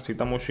infantil se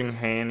necesita mucho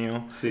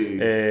ingenio, Sí.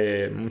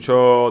 tener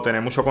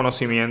mucho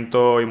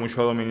conocimiento y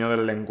mucho dominio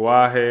del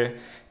lenguaje.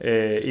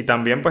 Y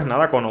también, pues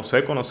nada,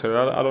 conocer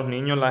a los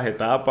niños, las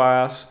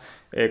etapas,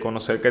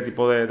 conocer qué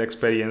tipo de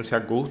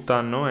experiencias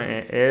gustan, ¿no?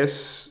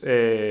 Es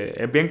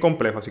bien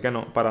complejo, así que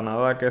no, para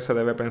nada que se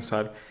debe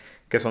pensar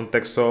que son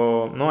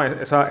textos... No,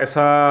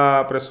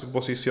 esa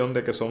presuposición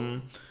de que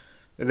son...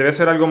 Debe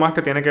ser algo más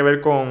que tiene que ver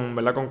con,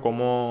 ¿verdad?, con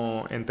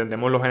cómo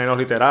entendemos los géneros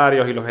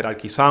literarios y los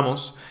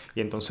jerarquizamos.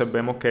 Y entonces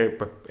vemos que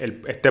pues,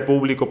 este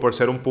público, por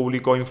ser un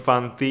público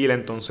infantil,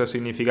 entonces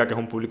significa que es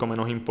un público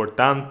menos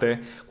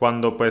importante,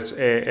 cuando pues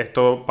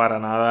esto para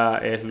nada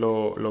es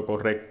lo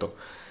correcto.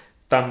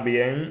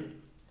 También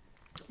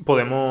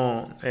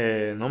podemos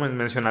 ¿no?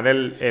 mencionar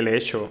el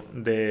hecho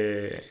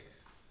de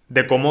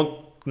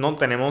cómo no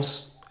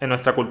tenemos en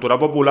nuestra cultura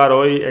popular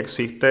hoy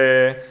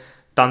existe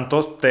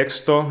tantos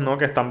textos, ¿no?,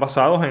 que están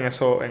basados en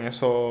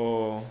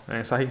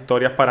esas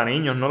historias para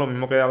niños, ¿no? Lo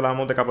mismo que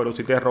hablamos de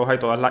Caperucita Roja y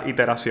todas las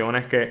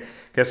iteraciones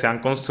que se han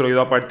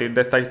construido a partir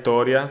de esta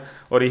historia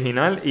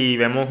original, y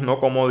vemos, ¿no?,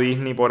 cómo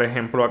Disney, por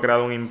ejemplo, ha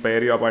creado un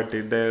imperio a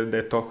partir de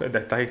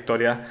estas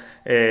historias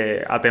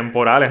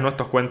atemporales, ¿no?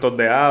 Estos cuentos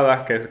de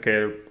hadas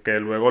que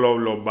luego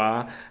los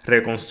va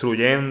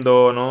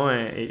reconstruyendo, ¿no?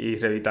 Y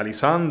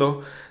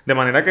revitalizando, de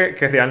manera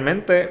que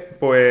realmente,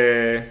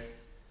 pues...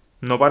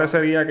 no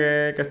parecería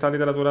que esta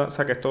literatura, o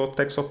sea, que estos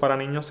textos para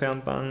niños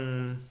sean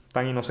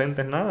tan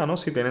inocentes, nada, ¿no?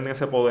 Si tienen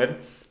ese poder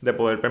de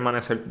poder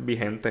permanecer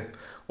vigentes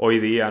hoy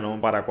día,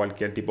 ¿no? Para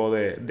cualquier tipo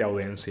de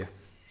audiencia.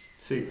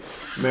 Sí,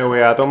 me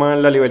voy a tomar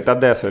la libertad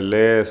de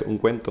hacerles un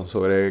cuento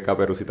sobre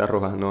Caperucita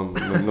Roja, no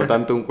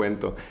tanto un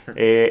cuento.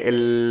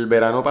 El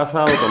verano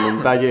pasado tomé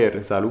un taller,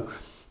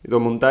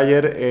 tomé un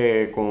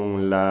taller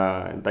con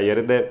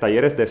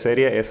talleres de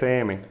serie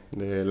SM,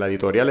 de la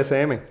editorial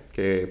SM,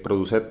 que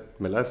produce,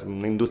 ¿verdad? Es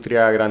una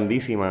industria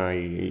grandísima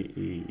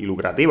y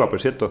lucrativa, por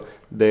cierto,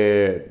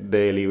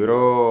 de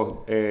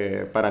libros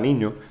para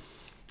niños.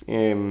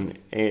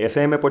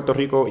 SM Puerto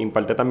Rico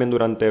imparte también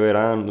durante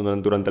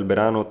el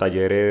verano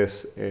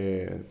talleres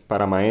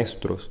para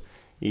maestros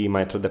y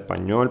maestros de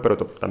español, pero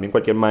también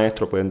cualquier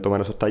maestro pueden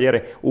tomar esos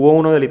talleres. Hubo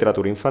uno de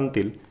literatura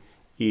infantil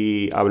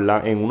y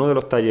en uno de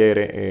los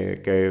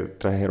talleres que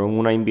trajeron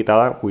una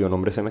invitada cuyo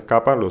nombre se me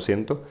escapa, lo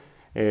siento,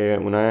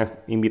 una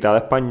invitada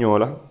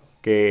española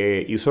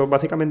que hizo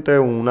básicamente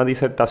una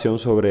disertación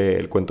sobre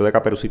el cuento de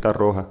Caperucita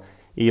Roja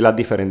y las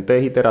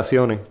diferentes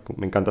iteraciones,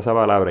 me encanta esa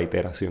palabra,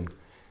 iteración,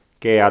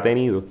 que ha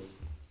tenido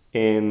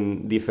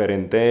en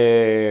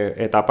diferentes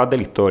etapas de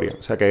la historia.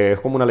 O sea que es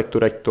como una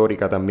lectura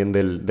histórica también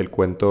del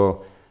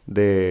cuento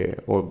del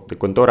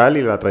cuento oral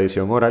y la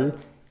tradición oral,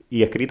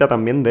 y escrita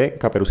también de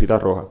Caperucita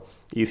Roja.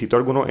 Y cito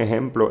algunos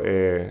ejemplos.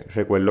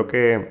 Recuerdo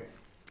que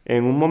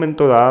En un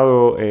momento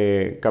dado,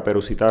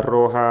 Caperucita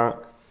Roja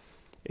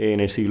en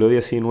el siglo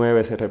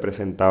XIX se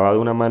representaba de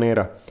una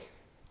manera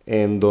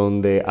en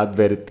donde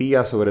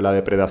advertía sobre la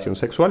depredación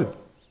sexual.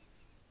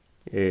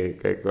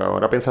 Que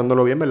ahora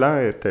pensándolo bien,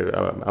 ¿verdad?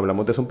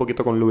 Hablamos de eso un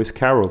poquito con Lewis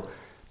Carroll.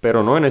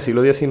 Pero no, en el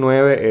siglo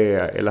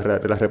XIX,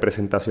 la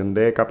representación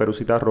de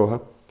Caperucita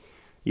Roja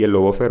y el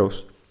lobo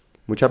feroz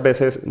muchas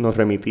veces nos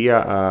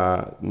remitía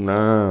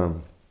a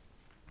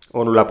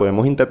o la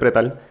podemos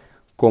interpretar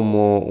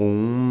como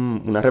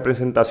una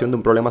representación de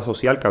un problema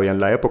social que había en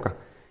la época,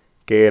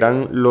 que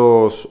eran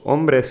los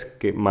hombres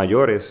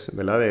mayores,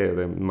 ¿verdad?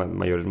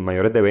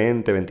 Mayores de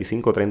 20,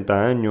 25,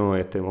 30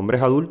 años,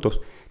 hombres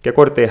adultos, que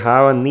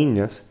cortejaban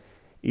niñas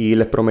y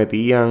les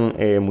prometían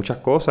muchas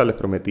cosas, les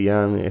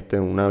prometían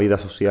una vida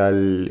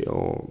social,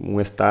 o un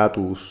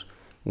estatus,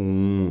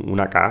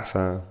 una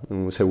casa,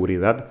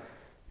 seguridad.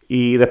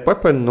 Y después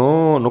pues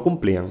no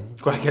cumplían.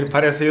 Cualquier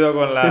parecido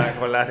con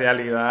la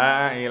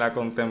realidad y la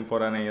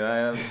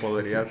contemporaneidad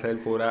podría ser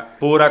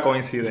pura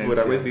coincidencia.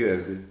 Pura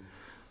coincidencia.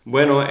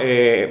 Bueno,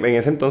 en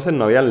ese entonces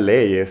no había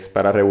leyes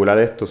para regular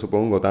esto,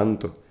 supongo,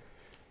 tanto.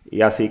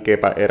 Y así que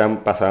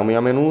pasaba muy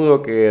a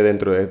menudo que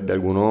dentro de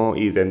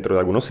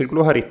algunos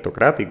círculos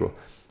aristocráticos,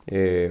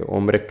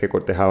 hombres que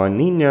cortejaban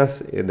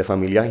niñas, de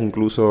familias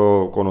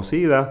incluso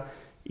conocidas,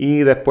 y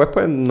después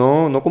pues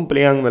no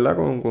cumplían, ¿verdad?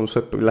 con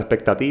la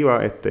expectativa.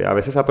 A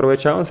veces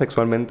aprovechaban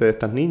sexualmente de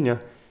estas niñas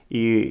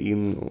y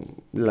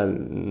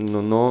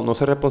no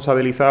se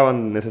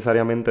responsabilizaban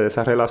necesariamente de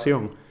esa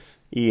relación.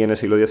 Y en el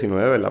siglo XIX,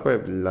 ¿verdad?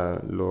 Pues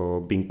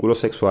los vínculos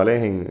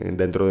sexuales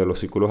dentro de los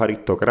círculos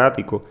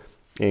aristocráticos,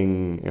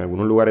 en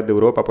algunos lugares de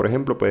Europa, por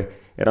ejemplo, pues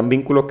eran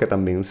vínculos que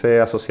también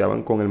se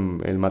asociaban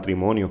con el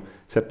matrimonio.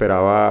 Se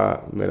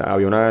esperaba, ¿verdad?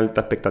 Había una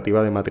alta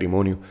expectativa de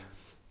matrimonio.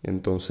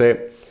 Entonces,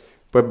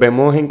 pues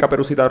vemos en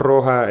Caperucita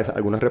Roja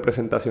algunas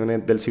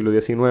representaciones del siglo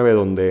XIX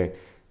donde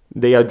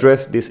they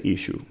address this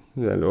issue.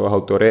 O sea, los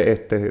autores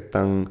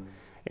están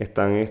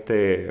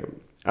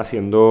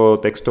haciendo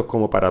textos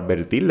como para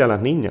advertirle a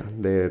las niñas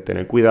de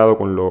tener cuidado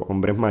con los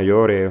hombres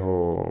mayores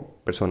o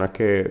personas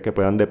que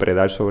puedan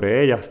depredar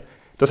sobre ellas.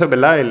 Entonces,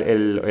 ¿verdad?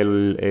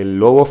 El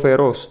lobo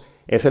feroz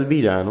es el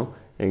villano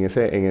en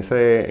esa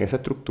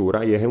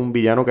estructura, y es un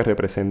villano que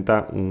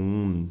representa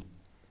un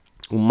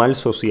mal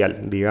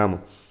social,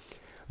 digamos.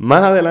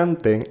 Más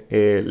adelante,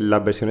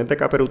 las versiones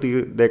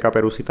de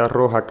Caperucita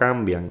Roja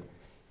cambian,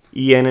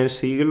 y en el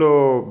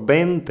siglo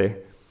XX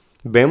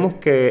vemos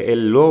que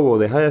el lobo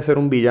deja de ser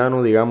un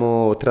villano,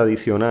 digamos,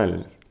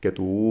 tradicional, que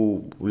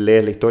tú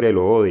lees la historia y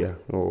lo odias,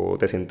 o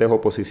te sientes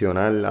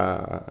oposicional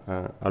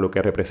a lo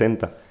que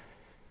representa.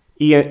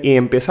 Y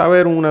empieza a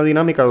haber una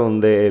dinámica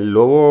donde el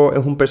lobo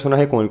es un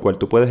personaje con el cual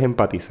tú puedes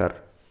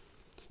empatizar.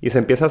 Y se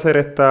empieza a hacer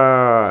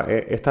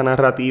esta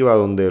narrativa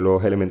donde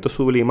los elementos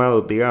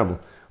sublimados, digamos,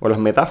 o las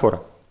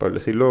metáforas, por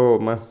decirlo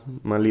más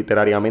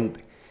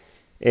literariamente,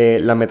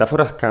 las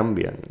metáforas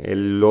cambian.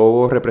 El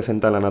lobo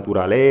representa la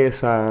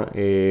naturaleza,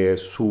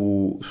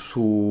 su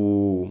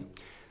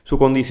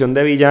condición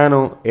de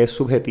villano es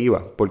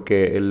subjetiva,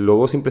 porque el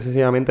lobo simple y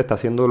sencillamente está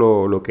haciendo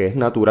lo que es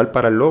natural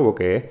para el lobo,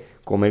 que es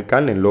comer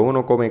carne. El lobo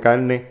no come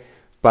carne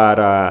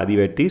para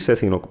divertirse,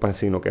 sino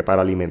que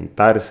para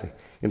alimentarse.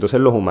 Entonces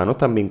los humanos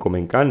también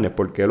comen carne.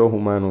 ¿Por qué los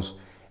humanos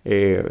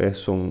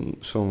son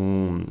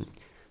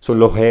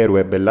los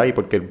héroes, ¿verdad? Y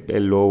porque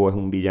el lobo es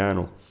un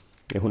villano.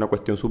 Es una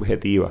cuestión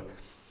subjetiva.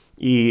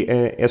 Y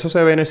eso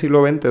se ve en el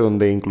siglo XX,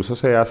 donde incluso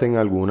se hacen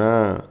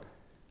algunas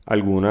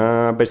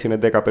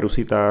versiones de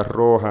Caperucita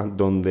Roja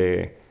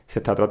donde se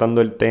está tratando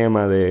el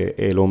tema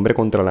del hombre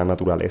contra la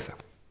naturaleza.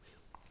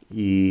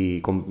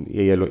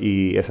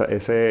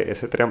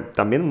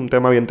 También un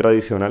tema bien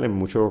tradicional en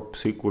muchos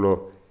círculos,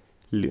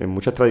 en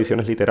muchas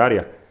tradiciones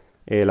literarias,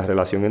 la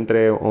relación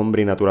entre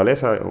hombre y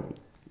naturaleza,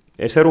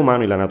 el ser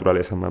humano y la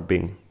naturaleza más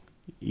bien.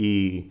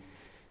 Y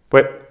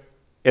pues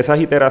esas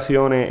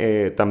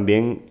iteraciones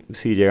también,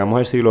 si llegamos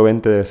al siglo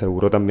XX, de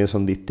seguro también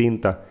son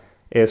distintas.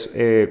 Es,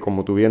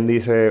 como tú bien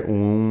dices,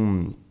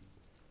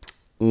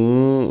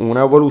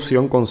 una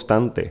evolución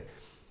constante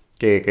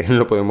que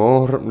lo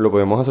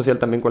podemos asociar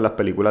también con las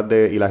películas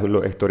y las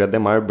historias de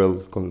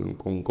Marvel, con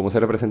cómo se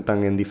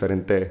representan en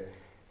diferentes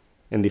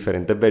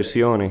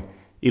versiones,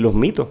 y los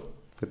mitos,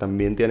 que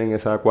también tienen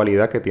esa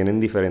cualidad, que tienen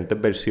diferentes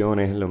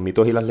versiones, los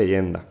mitos y las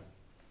leyendas.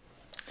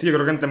 Sí, yo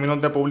creo que en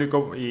términos de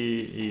público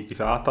y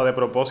quizás hasta de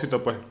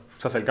propósito, pues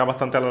se acerca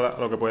bastante a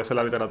lo que puede ser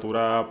la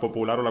literatura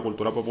popular o la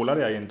cultura popular,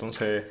 y ahí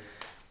entonces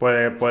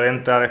puede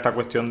entrar esta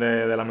cuestión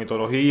de la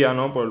mitología,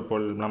 ¿no?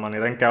 Por la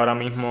manera en que ahora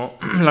mismo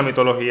la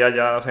mitología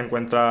ya se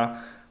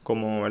encuentra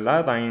como,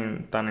 ¿verdad?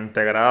 Tan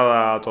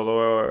integrada a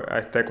todo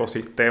este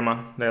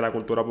ecosistema de la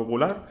cultura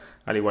popular,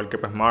 al igual que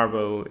pues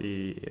Marvel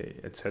y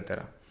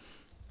etcétera.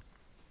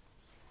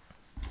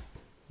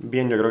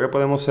 Bien, yo creo que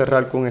podemos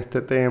cerrar con este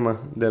tema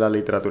de la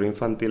literatura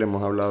infantil.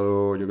 Hemos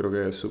hablado, yo creo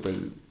que es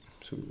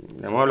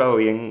hemos hablado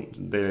bien,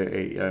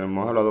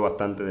 hemos hablado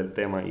bastante del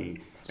tema, y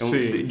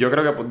Sí. yo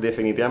creo que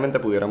definitivamente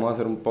pudiéramos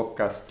hacer un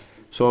podcast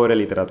sobre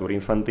literatura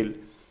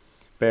infantil,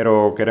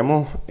 Pero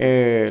queremos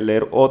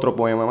leer otro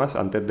poema más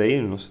antes de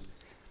irnos.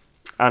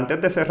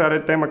 Antes de cerrar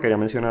el tema, quería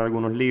mencionar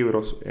algunos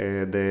libros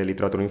de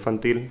literatura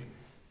infantil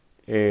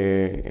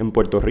en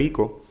Puerto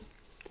Rico,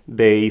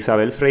 de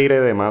Isabel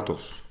Freire de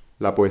Matos,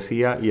 La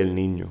poesía y el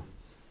niño.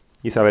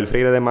 Isabel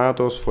Freire de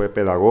Matos fue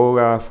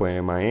pedagoga,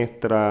 fue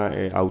maestra,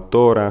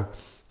 autora.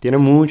 Tiene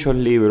muchos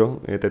libros,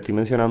 te estoy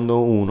mencionando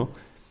uno.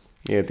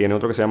 Tiene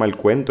otro que se llama El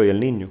cuento y el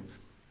niño.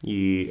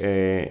 Y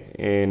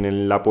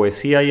La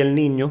poesía y el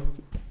niño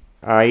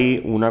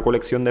hay una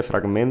colección de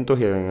fragmentos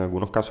y en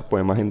algunos casos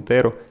poemas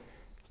enteros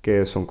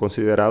que son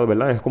considerados,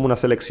 ¿verdad? Es como una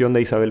selección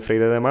de Isabel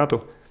Freire de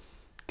Matos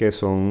que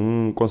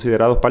son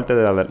considerados parte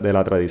de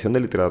la tradición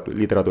de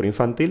literatura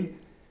infantil.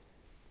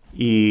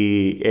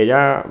 Y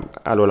ella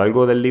a lo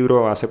largo del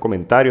libro hace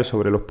comentarios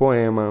sobre los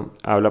poemas,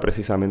 habla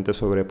precisamente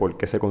sobre por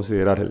qué se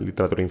considera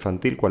literatura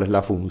infantil, cuál es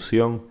la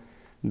función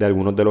de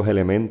algunos de los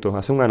elementos,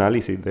 hace un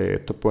análisis de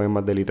estos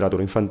poemas de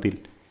literatura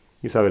infantil.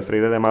 Isabel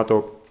Freire de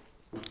Matos,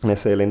 una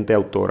excelente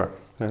autora,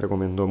 la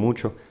recomiendo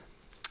mucho.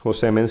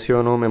 José me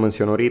mencionó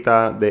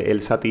ahorita de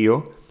Elsa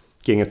Tío,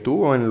 quien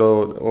estuvo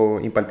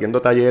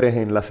impartiendo talleres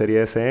en la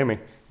serie SM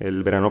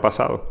el verano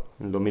pasado,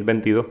 en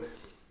 2022.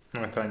 No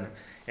me extraña.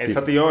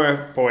 Elsa Tío es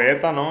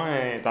poeta, ¿no?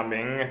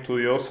 También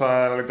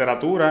estudiosa de la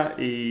literatura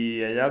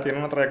y ella tiene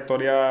una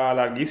trayectoria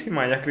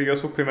larguísima. Ella escribió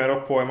sus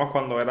primeros poemas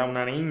cuando era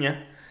una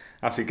niña,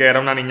 así que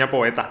era una niña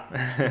poeta,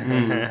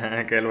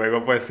 que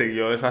luego pues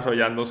siguió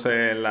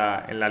desarrollándose en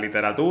la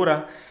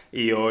literatura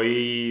y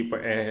hoy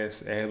pues,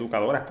 es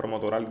educadora, es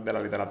promotora de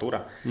la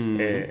literatura.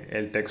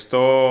 El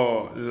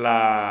texto,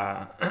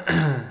 la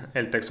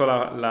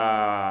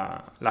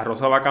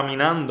rosa va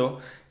caminando,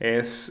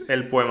 es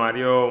un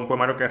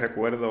poemario que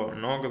recuerdo,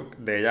 ¿no?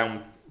 De ella,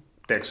 un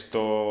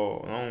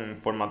texto, ¿no? Un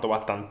formato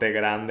bastante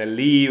grande, el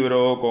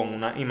libro, con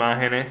unas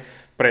imágenes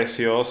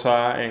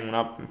preciosas en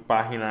una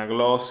página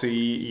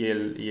glossy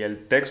y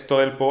el texto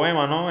del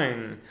poema, ¿no?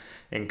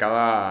 En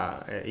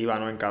cada,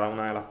 ¿no? En cada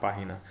una de las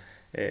páginas,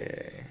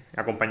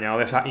 acompañado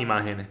de esas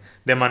imágenes.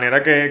 De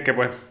manera que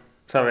pues,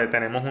 ¿sabes?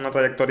 Tenemos una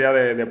trayectoria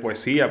de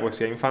poesía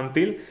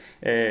infantil,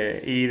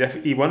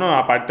 y bueno,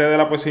 aparte de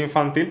la poesía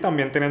infantil,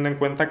 también teniendo en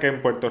cuenta que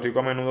en Puerto Rico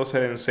a menudo se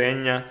le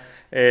enseña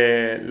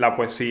la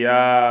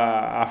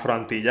poesía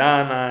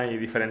afroantillana y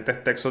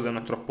diferentes textos de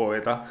nuestros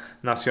poetas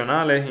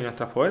nacionales y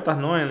nuestras poetas,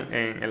 ¿no?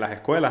 En las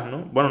escuelas, ¿no?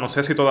 Bueno, no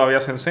sé si todavía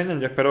se enseñan,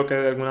 yo espero que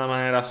de alguna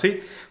manera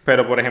sí,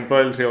 pero por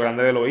ejemplo el Río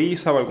Grande de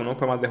Loíza o algunos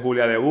poemas de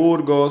Julia de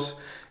Burgos.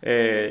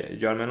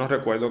 Yo al menos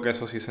recuerdo que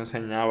eso sí se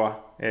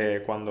enseñaba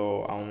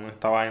cuando aún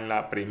estaba en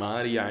la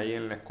primaria y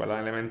en la escuela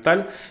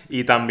elemental.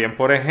 Y también,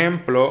 por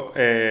ejemplo,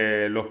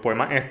 los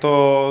poemas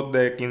estos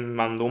de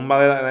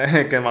Quimbandumba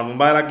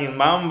Quimbandumba de la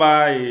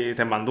Quimbamba y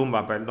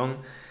Tembandumba, perdón,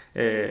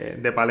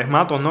 de Pales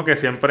Matos, ¿no? Que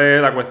siempre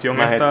la cuestión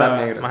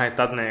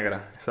Majestad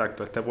Negra,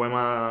 exacto, este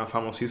poema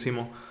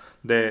famosísimo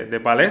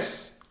de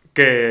Pales,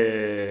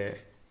 que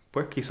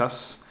pues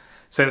quizás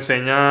se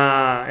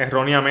enseña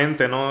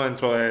erróneamente, ¿no?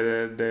 Dentro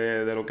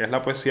de lo que es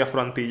la poesía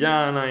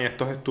afroantillana y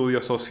estos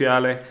estudios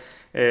sociales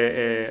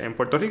en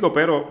Puerto Rico,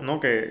 pero ¿no?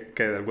 que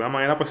de alguna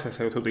manera pues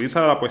se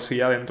utiliza la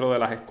poesía dentro de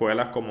las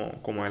escuelas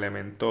como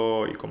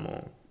elemento y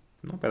como,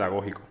 ¿no?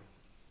 pedagógico.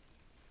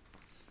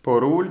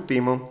 Por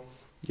último,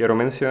 quiero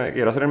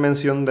hacer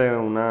mención de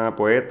una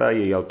poeta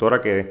y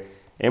autora que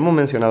hemos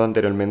mencionado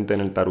anteriormente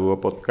en el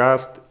Tarugo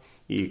Podcast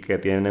y que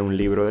tiene un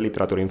libro de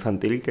literatura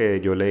infantil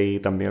que yo leí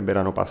también el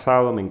verano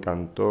pasado, me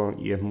encantó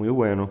y es muy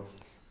bueno.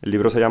 El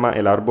libro se llama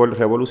El árbol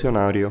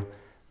revolucionario,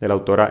 de la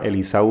autora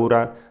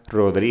Elisaura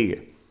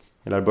Rodríguez.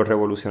 El árbol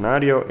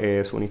revolucionario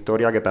es una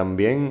historia que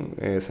también,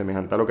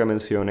 semejante a lo que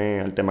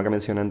mencioné, al tema que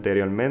mencioné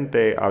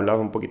anteriormente, habla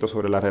un poquito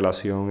sobre la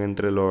relación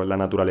entre la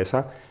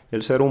naturaleza y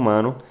el ser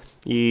humano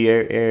y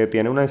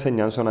tiene una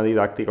enseñanza, una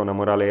didáctica, una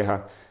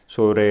moraleja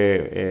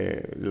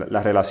sobre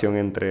la relación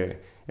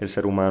entre el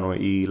ser humano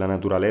y la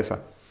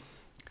naturaleza.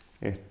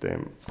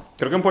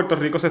 Creo que en Puerto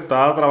Rico se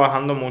está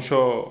trabajando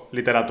mucho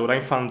literatura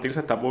infantil, se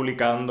está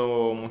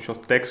publicando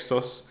muchos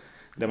textos,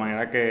 de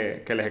manera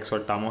que les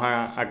exhortamos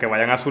a que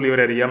vayan a su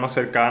librería más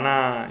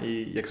cercana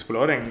y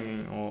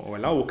exploren,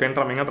 o busquen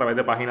también a través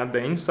de páginas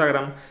de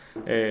Instagram,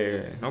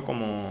 ¿no?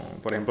 Como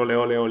por ejemplo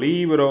Leo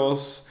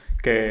Libros,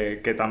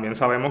 que también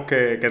sabemos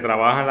que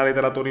trabajan la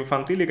literatura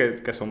infantil y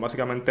que son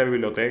básicamente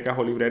bibliotecas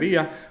o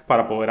librerías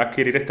para poder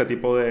adquirir este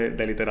tipo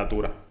de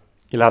literatura.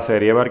 Y la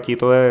serie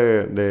Barquito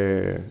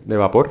de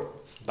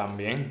Vapor.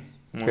 También.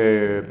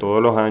 Que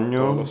todos los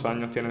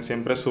años tienen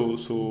siempre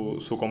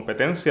su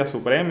competencia,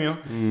 su premio,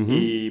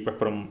 y pues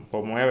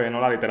promueve,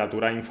 ¿no? la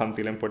literatura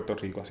infantil en Puerto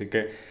Rico. Así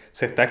que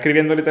se está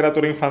escribiendo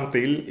literatura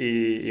infantil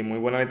y muy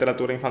buena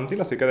literatura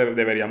infantil, así que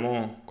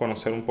deberíamos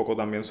conocer un poco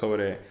también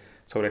sobre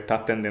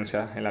estas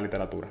tendencias en la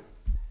literatura.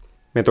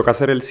 Me toca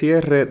hacer el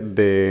cierre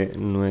de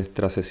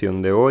nuestra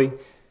sesión de hoy.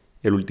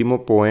 El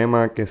último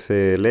poema que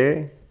se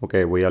lee, o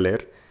que voy a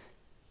leer,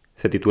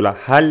 se titula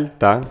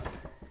Jalta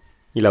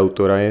y la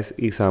autora es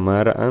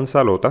Isamar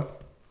Anzalotta.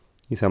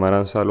 Isamar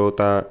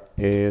Anzalotta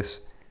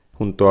es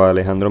junto a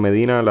Alejandro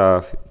Medina,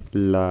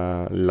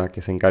 la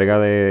que se encarga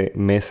de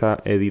Mesa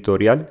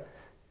Editorial.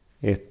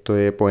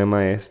 Este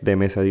poema es de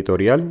Mesa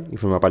Editorial y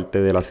forma parte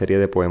de la serie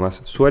de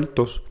poemas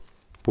sueltos,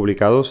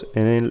 publicados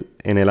en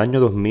el año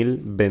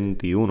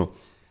 2021.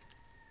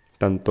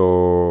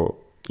 Tanto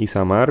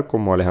Isamar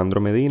como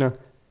Alejandro Medina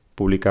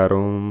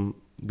publicaron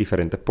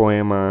diferentes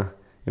poemas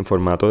en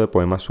formato de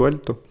poemas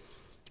sueltos.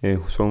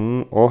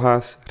 Son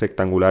hojas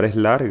rectangulares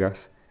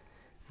largas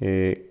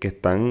que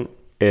están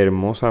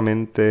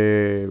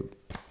hermosamente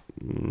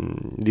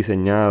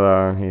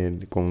diseñadas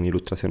con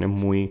ilustraciones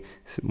muy,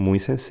 muy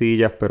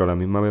sencillas, pero a la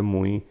misma vez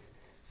muy,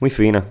 muy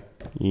finas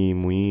y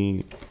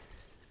muy,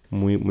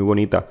 muy, muy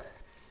bonitas.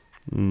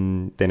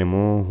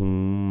 Tenemos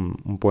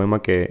un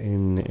poema que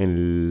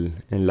en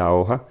la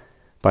hoja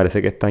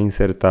parece que está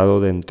insertado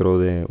dentro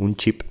de un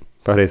chip.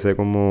 Parece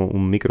como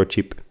un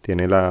microchip.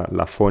 Tiene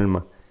la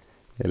forma,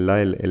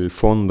 ¿verdad? El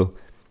fondo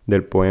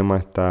del poema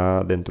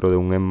está dentro de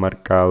un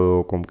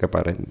enmarcado como que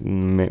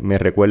me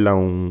recuerda a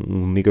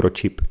un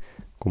microchip,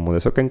 como de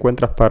esos que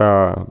encuentras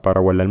para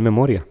guardar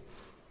memoria.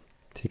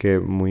 Así que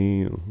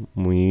muy,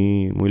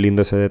 muy, muy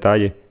lindo ese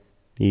detalle.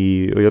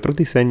 Y hay otros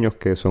diseños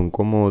que son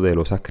como de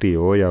losas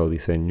criollas o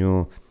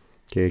diseños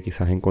que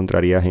quizás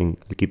encontrarías en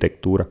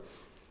arquitectura.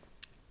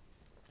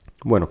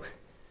 Bueno,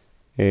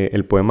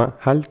 el poema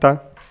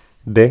Jalta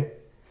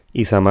de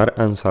Isamar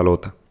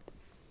Anzalotta.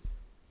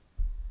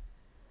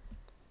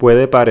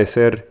 Puede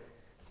parecer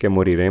que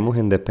moriremos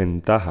en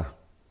desventaja.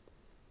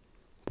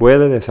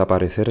 Puede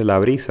desaparecer la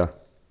brisa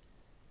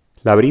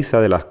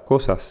de las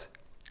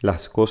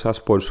cosas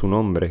por su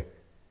nombre.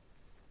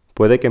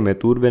 Puede que me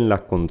turben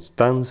las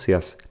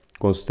constancias,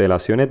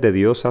 constelaciones de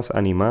diosas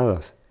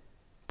animadas.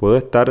 Puedo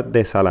estar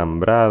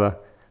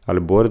desalambrada al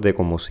borde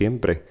como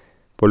siempre,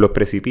 por los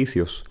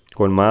precipicios,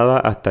 colmada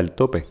hasta el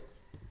tope,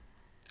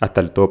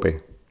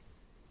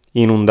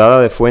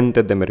 inundada de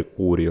fuentes de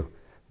mercurio,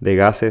 de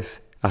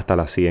gases hasta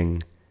la sien,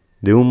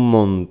 de un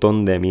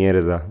montón de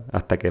mierda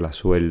hasta que la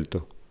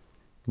suelto,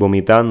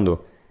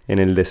 vomitando en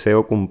el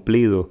deseo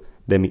cumplido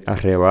de mis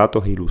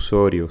arrebatos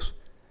ilusorios,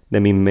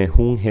 de mis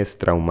mejunjes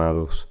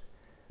traumados,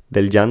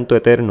 del llanto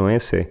eterno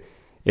ese,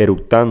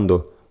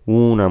 eructando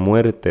una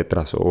muerte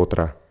tras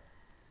otra,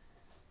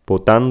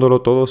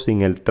 botándolo todo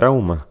sin el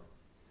trauma,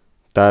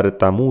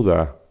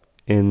 tartamuda,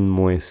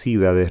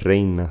 enmohecida de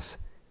reinas,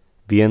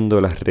 viendo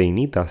las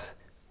reinitas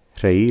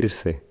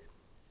reírse,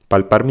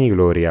 palpar mi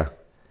gloria,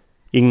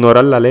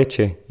 ignorar la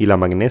leche y la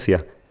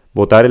magnesia,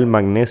 botar el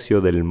magnesio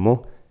del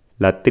mo,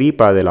 la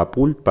tripa de la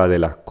pulpa de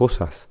las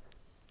cosas,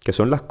 que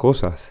son las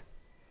cosas,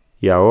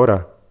 y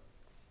ahora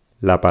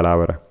la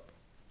palabra.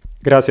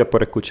 Gracias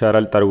por escuchar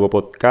al Tarugo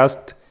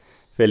Podcast.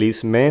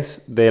 Feliz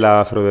mes de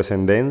la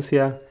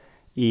afrodescendencia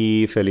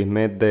y feliz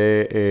mes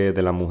de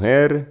la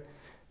mujer.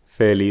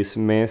 Feliz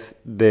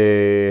mes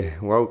de...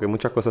 ¡Wow! Que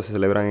muchas cosas se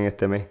celebran en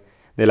este mes.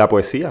 De la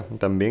poesía.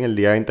 También el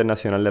Día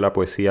Internacional de la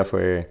Poesía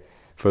fue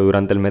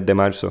durante el mes de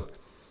marzo.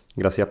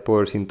 Gracias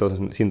por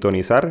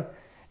sintonizar.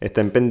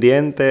 Estén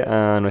pendientes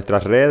a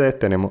nuestras redes.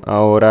 Tenemos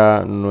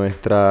ahora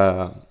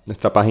nuestra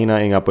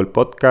página en Apple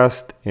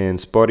Podcast, en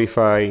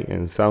Spotify,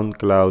 en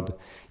SoundCloud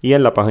y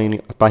en la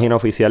página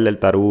oficial del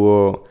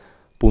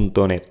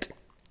tarugo.net,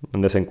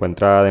 donde se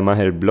encuentra además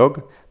el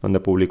blog, donde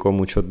publico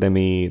muchos de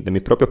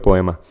mis propios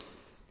poemas.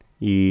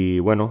 Y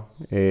bueno,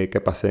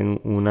 que pasen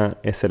una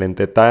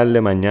excelente tarde,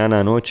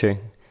 mañana,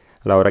 noche,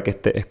 a la hora que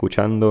esté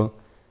escuchando.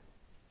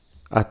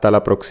 Hasta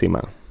la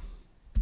próxima.